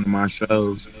when you come to my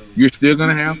shows. You're still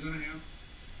gonna have fun.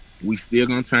 We still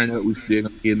gonna turn up. We still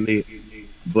gonna get lit.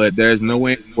 But there's no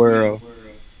way in the world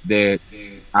that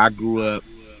I grew up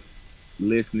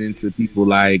listening to people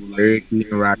like Eric B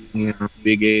and Rakim,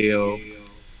 Big L,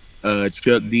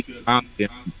 Chuck D, all them,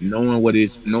 knowing what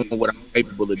I'm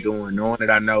capable of doing, knowing that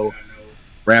I know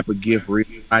rap a gift real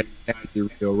right, package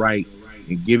it real right,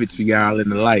 and give it to y'all in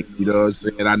the light. You know what I'm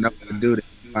saying? I know how to do that.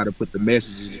 How to put the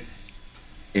messages in,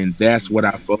 and that's what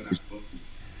I focus.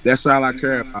 That's all I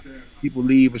care about. People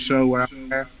leave a show where I'm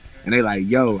there, and they like,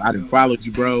 "Yo, I done followed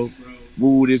you, bro.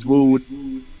 Woo this, woo.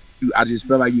 I just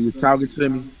felt like you was talking to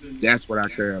me." That's what I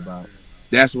care about.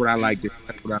 That's what I like to.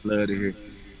 That's what I love to hear.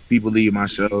 People leave my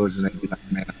shows and they be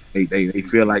like, "Man, they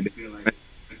feel like they."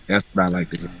 That's what I like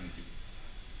to hear.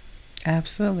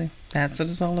 Absolutely. That's what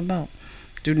it's all about.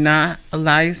 Do not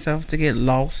allow yourself to get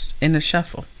lost in the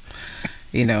shuffle.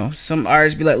 You know, some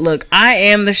artists be like, "Look, I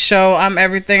am the show. I'm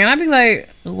everything," and I'd be like,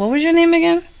 "What was your name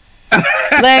again?"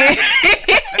 Like,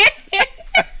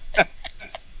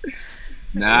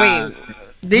 nah. wait,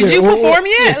 did you perform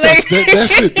yet? Yeah, that's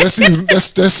it.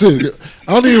 That's it.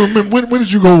 I don't even remember when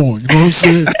did you go on. You know what I'm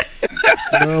saying?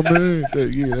 Nah, man.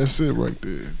 That's it right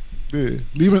there. Yeah,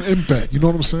 leave an impact. You know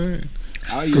what I'm saying?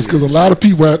 Because a lot of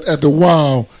people at the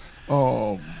Wild,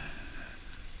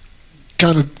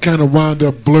 kind of wind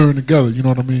up blurring together. You know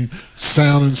what I mean?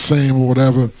 Sounding the same or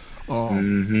whatever.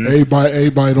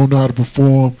 Everybody don't know how to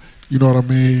perform. You know what I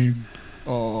mean?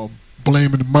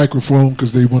 Blaming the microphone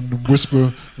because they one of them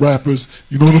whisper rappers.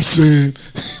 You know what I'm saying?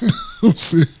 You know what I'm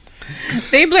saying?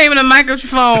 They blaming the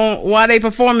microphone while they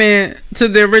performing to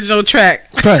the original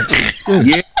track. Facts.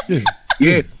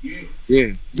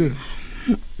 Yeah.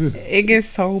 It gets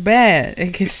so bad.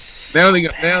 It gets. They only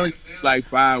like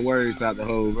 5 words out the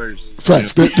whole verse.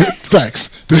 Facts.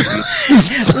 Facts.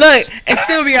 Look, and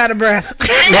still be out of breath.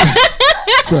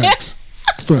 Facts.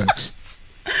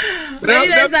 Maybe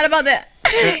that's not about that.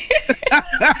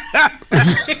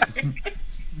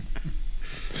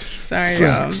 Sorry,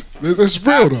 Facts. That's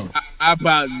real though. I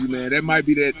apologize, man. That might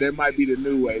be the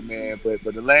new way, man. But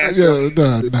the last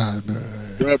nah.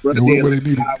 Bro, Yeah, what they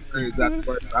needed.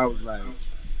 I was like,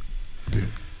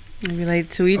 Be like,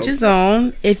 to each his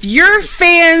own. If your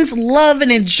fans love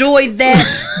and enjoy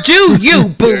that, do you,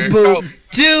 boo boo.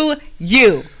 Do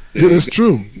you. Yeah, that's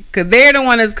true. Because they're the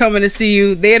one that's coming to see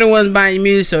you. They're the ones buying your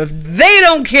music. So if they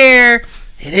don't care,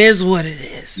 it is what it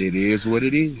is. It is what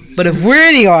it is. But if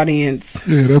we're the audience.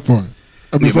 Yeah, that part.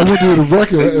 I mean, if I want to hear the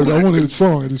record, if I want to hear the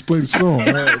song, I just play the song.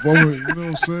 If I want, you know what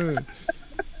I'm saying?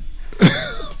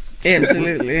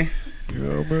 Absolutely. You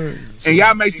know, man. And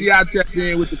y'all make sure y'all tap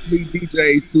in with the Fleet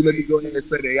DJs too. Let me go ahead and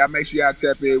say that. Y'all make sure y'all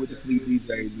tap in with the Fleet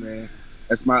DJs, man.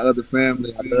 That's my other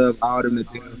family. I love all them to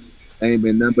them. They ain't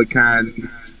been nothing but kind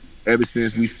ever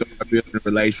since we started building a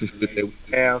relationship that we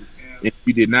have. And if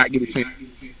you did not get a chance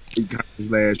to conference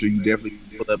last year, you definitely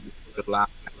pull up the live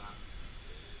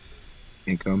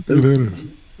and come through. Yeah, that is.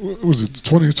 What was it?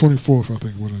 20th, 24th, I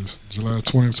think. What is July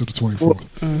 20th to the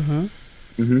 24th?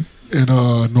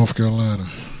 In North Carolina.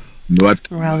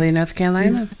 Raleigh, North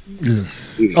Carolina. Yeah.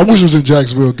 I wish it was in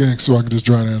Jacksonville, gang, so I could just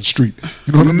drive down the street.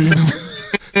 You know what I mean?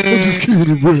 I'm just keeping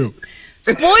it real.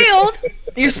 Spoiled.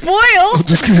 You're spoiled. I'm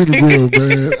just keeping it real,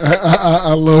 man.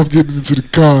 I love getting into the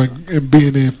car and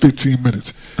being there in 15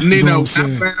 minutes. You know what I'm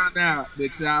saying? I found out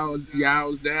that y'all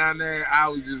was down there. I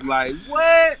was just like,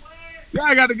 what?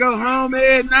 Y'all got to go home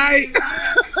at night?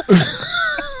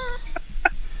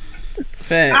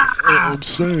 Facts. I'm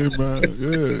saying, man,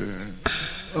 yeah.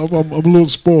 I'm a little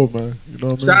spoiled, man. You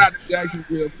know what I mean? Shout out to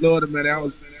Jacksonville, Florida, man.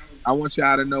 I want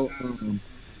y'all to know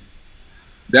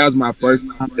that was my first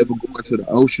time ever going to the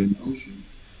ocean.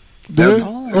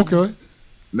 Yeah? Okay.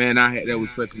 Man, that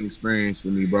was such an experience for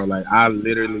me, bro. Like I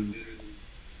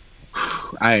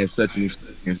had such an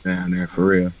experience down there for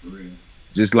real.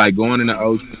 Just like going in the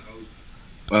ocean,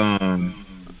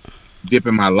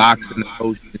 dipping my locks in the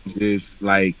ocean, just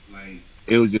like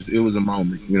it was a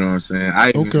moment. You know what I'm saying? I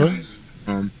even,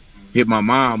 hit my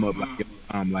mom up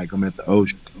like I'm at the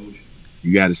ocean.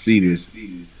 You got to see this,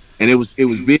 and it was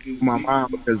big for my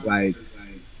mom because like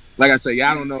I said,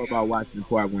 y'all don't know about Washington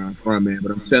Park where I'm from, man.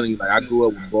 But I'm telling you, like I grew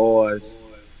up with bars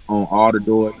on all the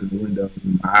doors and the windows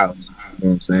in my house. You know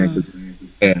what I'm saying? 'Cause,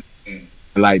 yeah,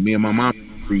 like me and my mom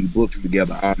read books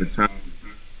together all the time.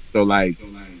 So like,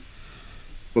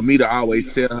 for me to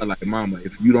always tell her, like, Mama,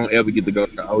 if you don't ever get to go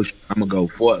to the ocean, I'm gonna go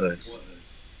for us.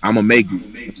 I'm gonna make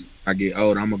it. I get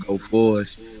old, I'm gonna go for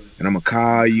us, and I'm gonna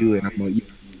call you, and I'm gonna,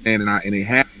 and it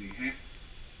happened.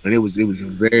 And it was a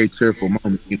very tearful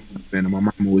moment, you know what I'm saying? And my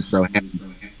mama was so happy.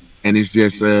 And it's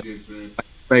just, like I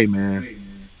say, man,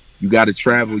 you got to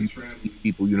travel, you meet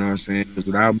people, you know what I'm saying? Because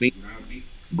without me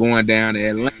going down to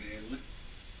Atlanta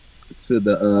to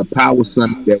the Power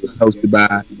Summit that was hosted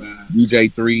by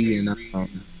DJ3 and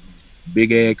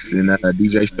Big X and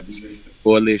DJ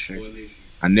Coalition,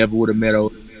 I never would have met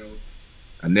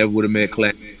I never would have met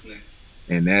Clay,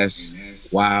 and that's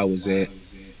why I was at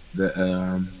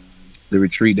the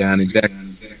retreat down in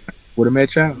Jackson. Would have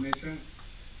met y'all.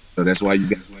 So that's why you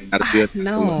got to be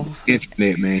No.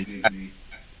 internet, man.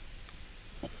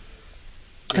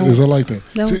 It is. I like that.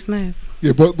 That See, was nice.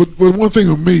 yeah, but one thing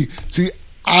with me, see,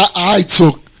 I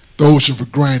took the ocean for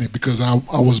granted because I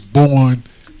was born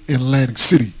in Atlantic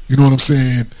City. You know what I'm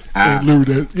saying? And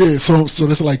literally, so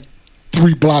that's like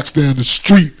 3 blocks down the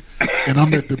street, and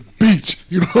I'm at the beach.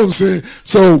 You know what I'm saying?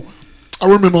 So I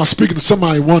remember I was speaking to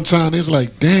somebody one time. It's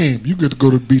like, damn, you get to go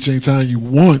to the beach anytime you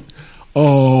want.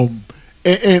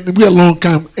 And we had a long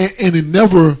time, and it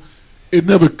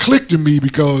never clicked to me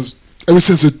because ever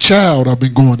since a child I've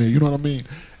been going there. You know what I mean?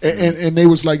 And they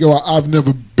was like, yo, I've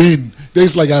never been. They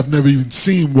was like, I've never even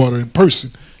seen water in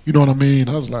person. You know what I mean?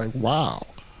 I was like, wow.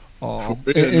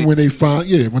 And when they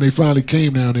finally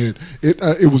came down there,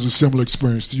 it was a similar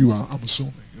experience to you. I'm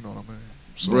assuming. You know what I mean?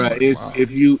 So, right. like, It's wow.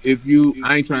 if you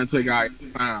I ain't trying to take out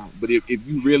time, but if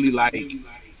you really like,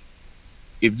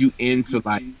 if you into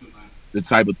like the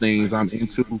type of things I'm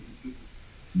into,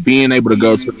 being able to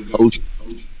go to the ocean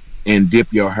and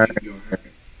dip your hair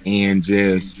and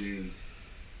just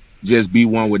be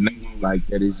one with nature like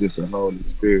that is just a whole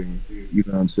experience. You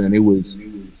know what I'm saying? It was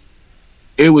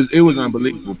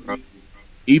unbelievable, bro.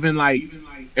 Even like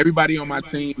everybody on my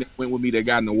team that went with me that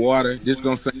got in the water, just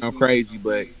gonna sound crazy,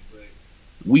 but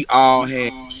we all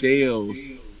had shells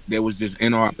that was just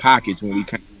in our pockets when we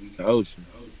came to the ocean.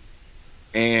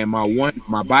 And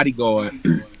my bodyguard,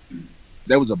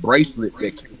 there was a bracelet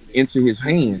that came into his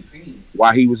hand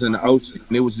while he was in the ocean,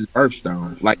 and it was his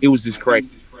birthstone. Like, it was just crazy.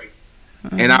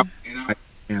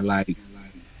 And like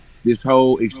this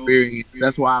whole experience.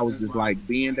 That's why I was just like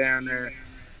being down there.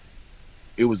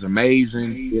 It was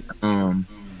amazing.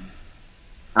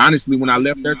 Honestly, when I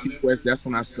left Dirty West, that's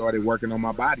when I started working on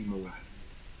my body more,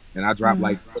 and I dropped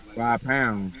like 5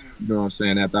 pounds. You know what I'm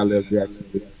saying? After I left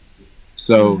Jacksonville,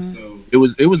 so it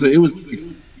was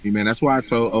man. That's why I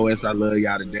told OS I love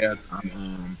y'all to death.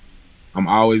 I'm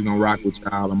always gonna rock with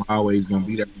y'all. I'm always gonna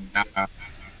be there for y'all.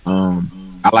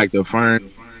 I like to affirm,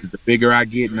 the bigger I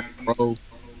get and I grow,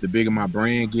 the bigger my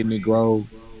brand getting to grow.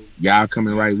 Y'all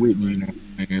coming right with me, you know what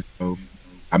I'm saying? So,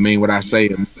 I mean, what I say,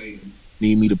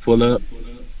 need me to pull up,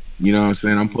 you know what I'm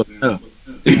saying? I'm pulling up.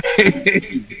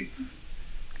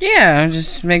 Yeah,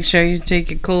 just make sure you take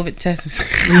your COVID test.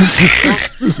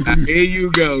 Here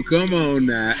you go. Come on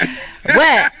now.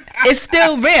 What? It's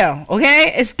still real,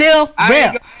 okay? It's still I real.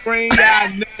 ain't gonna bring y'all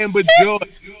nothing but joy.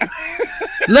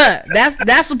 Look,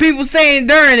 that's what people saying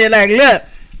during it. Like, look,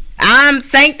 I'm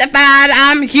sanctified,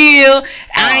 I'm healed,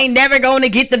 I ain't never gonna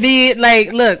get the vid.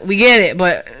 Like, look, we get it,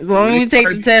 but when we take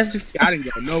the test, I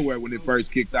didn't go nowhere when it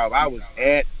first kicked off. I was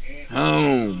at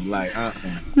home, like,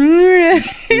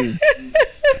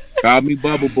 Call me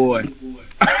Bubble Boy.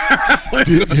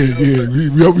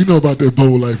 Yeah. We know about that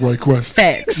bubble life, right, Quest?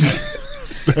 Facts.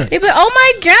 They be like, oh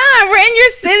my God, we're in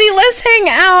your city, let's hang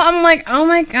out. I'm like, oh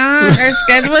my God, our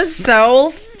schedule is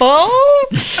so full.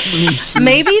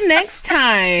 Maybe next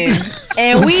time.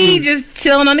 And we just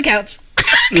chilling on the couch.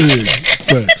 Yeah,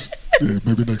 facts. Yeah,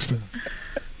 maybe next time.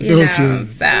 You know, so,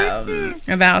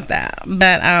 about that.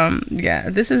 But yeah,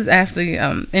 this is actually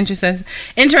interesting.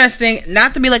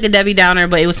 Not to be like a Debbie Downer,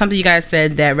 but it was something you guys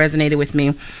said that resonated with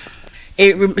me.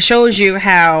 It shows you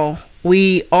how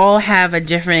we all have a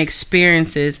different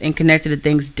experiences and connected to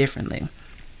things differently.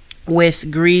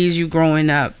 With Greze, you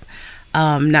growing up,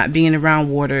 not being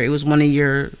around water, it was one of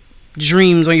your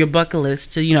dreams on your bucket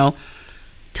list to, you know,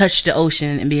 touch the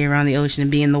ocean and be around the ocean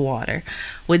and be in the water.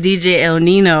 With DJ El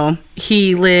Nino,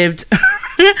 he lived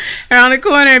around the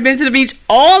corner, been to the beach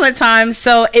all the time,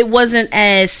 so it wasn't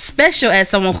as special as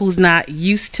someone who's not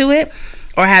used to it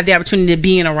or have the opportunity to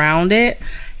being around it,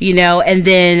 you know. And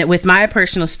then with my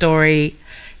personal story,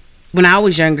 when I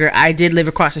was younger, I did live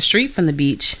across the street from the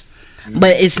beach,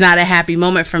 but it's not a happy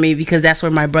moment for me because that's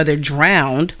where my brother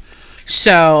drowned.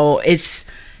 So it's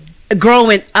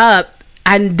growing up,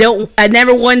 I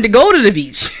never wanted to go to the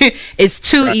beach. It's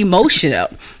too emotional.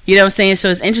 You know what I'm saying? So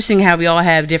it's interesting how we all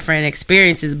have different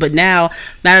experiences. But now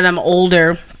that I'm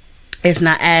older, it's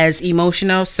not as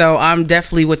emotional. So I'm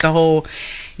definitely with the whole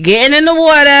getting in the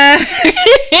water.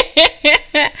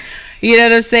 You know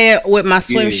what I'm saying? With my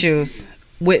swim shoes.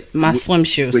 With my swim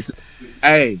shoes.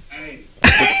 Hey.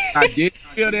 I did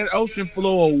feel that ocean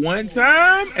floor one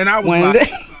time. And I was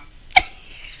like,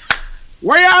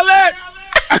 where y'all at?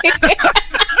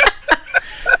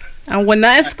 I want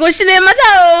nothing squishing in my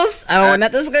toes. I don't want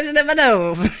nothing squishing in my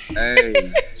toes.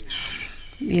 Hey.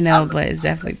 You know, but it's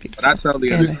definitely beautiful. But I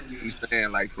totally understand what you're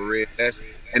saying, like, for real.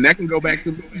 And that can go back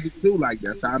to music too. Like,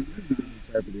 that's how music is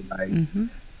interpret it like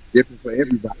different for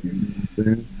everybody. You know what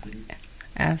I'm saying?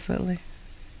 Absolutely.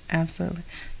 Absolutely.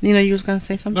 Nino, you was going to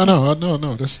say something? No.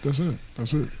 That's it. All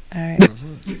right.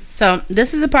 So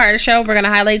this is a part of the show. We're going to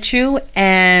highlight you,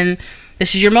 and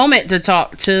this is your moment to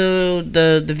talk to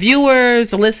the viewers,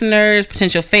 the listeners,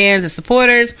 potential fans, and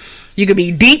supporters. You can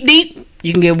be deep.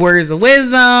 You can give words of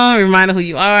wisdom, remind who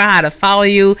you are, how to follow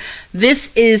you.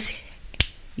 This is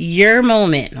your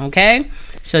moment, okay?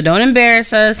 So don't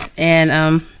embarrass us,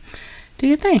 and do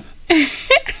your thing.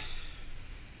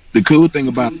 The cool thing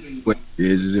about it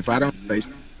is if I don't say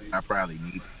something I probably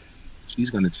need, she's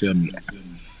gonna tell me after.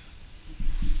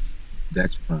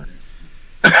 That's fun.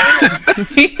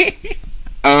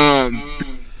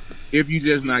 If you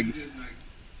just not,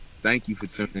 thank you for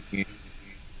tuning in.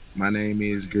 My name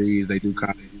is Greze. They do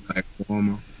call me Black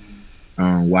Former.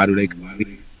 Why do they call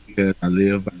me? Because I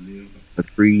live by the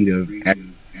creed of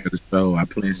action for the soul. I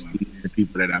plant seeds in the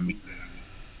people that I meet.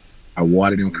 I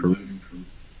water them correctly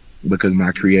because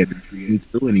my creator needs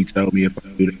to, and he told me if I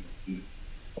do that.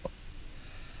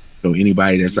 So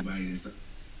anybody that's,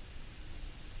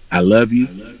 I love you.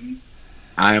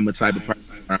 I am a type of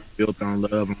person I'm built on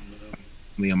love.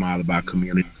 I'm all about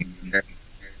community.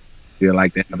 Feel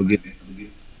like they have a good.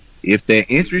 If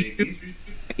that interests you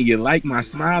and you like my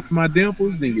smile and my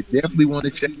dimples, then you definitely want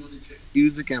to check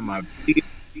music and my video.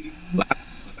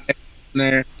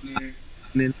 There.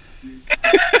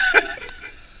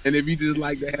 And if you just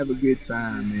like to have a good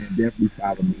time, man, definitely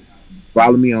follow me.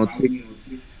 Follow me on TikTok.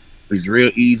 It's real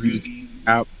easy to check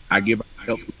out. I give out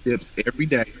helpful tips every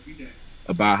day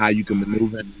about how you can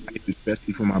maneuver in life,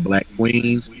 especially for my Black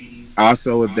queens.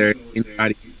 Also, if there's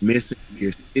anybody missing in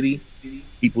your city,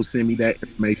 people send me that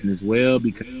information as well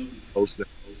because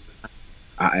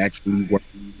I actually work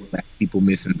with Black people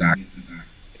missing documents.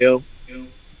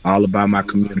 All about my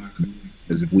community.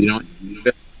 Because if we don't,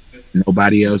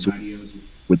 nobody else will.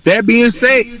 With that being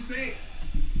said,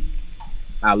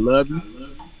 I love you.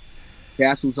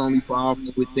 Castles only fall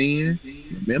from within.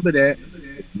 Remember that.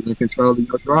 If you're in control of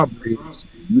your drawbridge,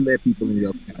 you let people in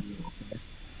your castle. Okay?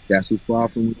 Castles fall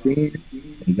from within.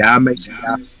 And y'all make sure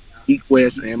y'all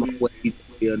Quest and my way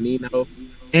NINO.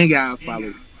 And y'all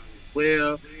follow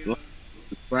well. Like,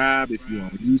 subscribe if you're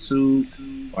on YouTube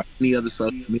or any other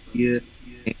social media.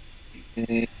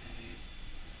 And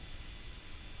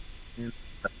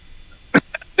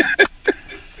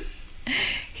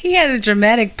He had a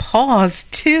dramatic pause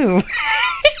too.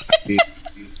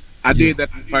 I did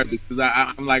that on purpose because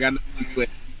I'm like, I know you.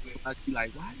 I be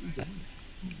like, why is he doing that?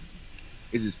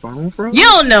 Is his phone frozen? You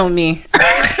don't know me.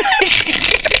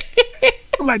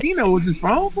 I'm like, was his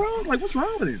phone frozen? Like, what's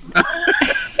wrong with him?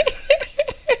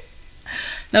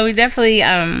 No, we definitely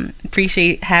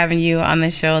appreciate having you on the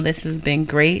show. This has been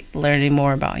great, learning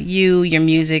more about you, your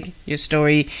music, your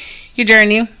story, your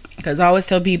journey. Because I always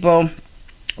tell people,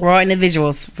 we're all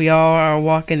individuals. We all are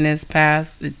walking this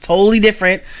path. It's totally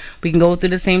different. We can go through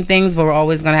the same things, but we're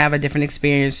always going to have a different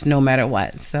experience no matter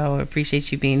what. So I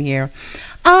appreciate you being here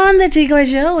on the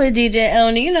T-Quest Show with DJ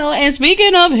NINO. And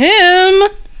speaking of him,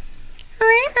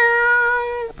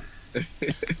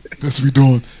 that's what we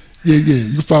doing. Yeah.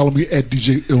 You can follow me at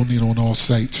DJ NINO on all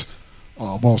sites,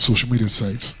 all social media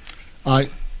sites. All right,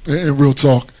 and real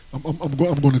talk, I'm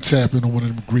going to tap in on one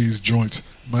of them Greze joints.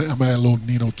 I'm add a little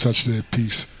Nino touch to that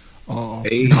piece.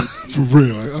 Hey. For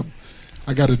real,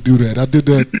 I got to do that. I did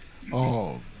that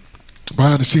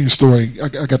behind the scenes story. I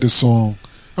got this song.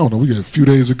 I don't know. We got a few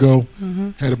days ago.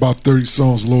 Had about 30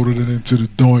 songs loaded into the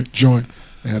joint.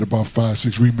 And had about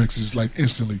 5-6 remixes like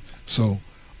instantly. So.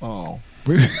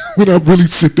 But when I really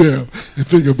sit down and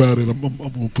think about it, I'm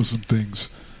gonna put some things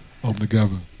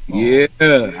together. Yeah,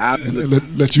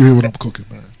 and let you hear what I'm cooking,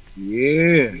 man.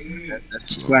 Yeah,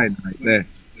 that's exciting right there.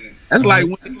 That's like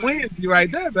Wednesday right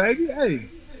there, baby. Hey,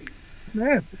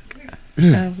 man.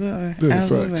 Yeah, absolutely.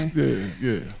 Facts.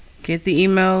 Yeah. Get the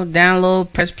email,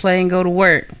 download, press play, and go to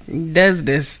work. He does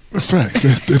this. Facts.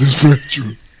 That is very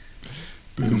true.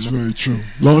 That is very true.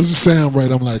 As long as it sounds right,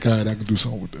 I'm like, all right, I can do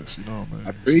something with this. You know what I mean?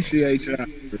 I appreciate y'all.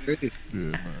 Yeah,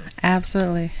 man.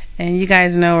 Absolutely. And you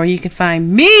guys know where you can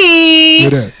find me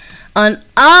on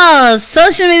all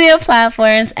social media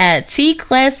platforms at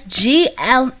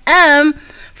TQuestGLM.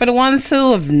 For the ones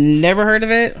who have never heard of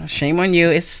it, shame on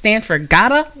you. It stands for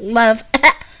Gotta Love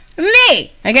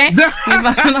Me. Okay?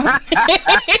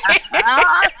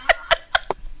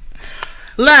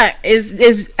 Look,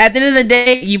 is at the end of the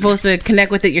day, you're supposed to connect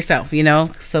with it yourself, you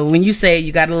know? So when you say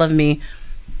you gotta love me,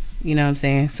 you know what I'm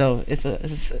saying? So it's a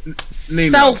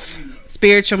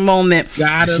self-spiritual moment.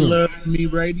 Gotta love me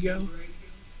radio.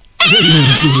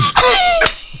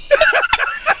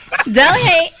 Don't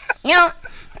hate. You know,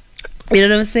 You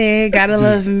know what I'm saying? Gotta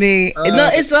love me. No,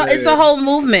 it's a whole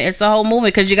movement. It's a whole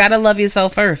movement because you gotta love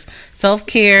yourself first.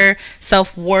 Self-care,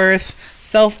 self-worth,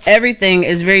 everything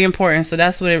is very important. So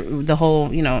that's what the whole,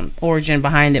 origin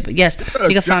behind it. But yes, you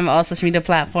can find me on all social media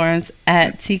platforms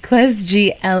at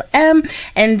TQuestGLM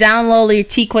and download your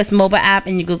TQuest mobile app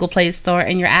in your Google Play Store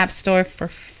and your App Store for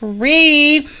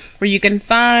free, where you can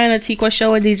find the TQuest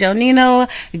Show with DJ NINO,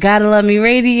 Gotta Love Me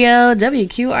Radio,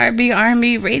 WQRB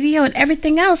R&B Radio, and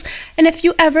everything else. And if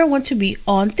you ever want to be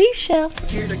on the show,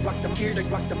 the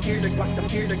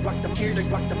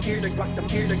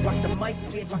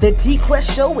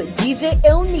TQuest Show with DJ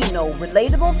NINO,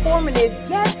 relatable, informative,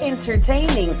 yet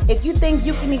entertaining. If you think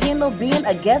you can handle being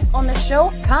a guest on the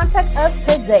show, contact us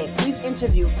today. We've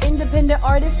interviewed independent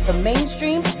artists to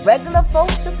mainstream, regular folk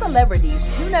to celebrities.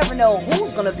 You never know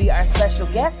who's going to be our special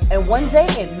guest, and one day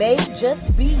it may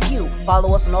just be you.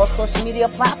 Follow us on all social media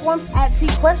platforms at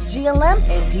TQuestGLM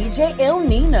and DJ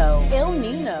NINO.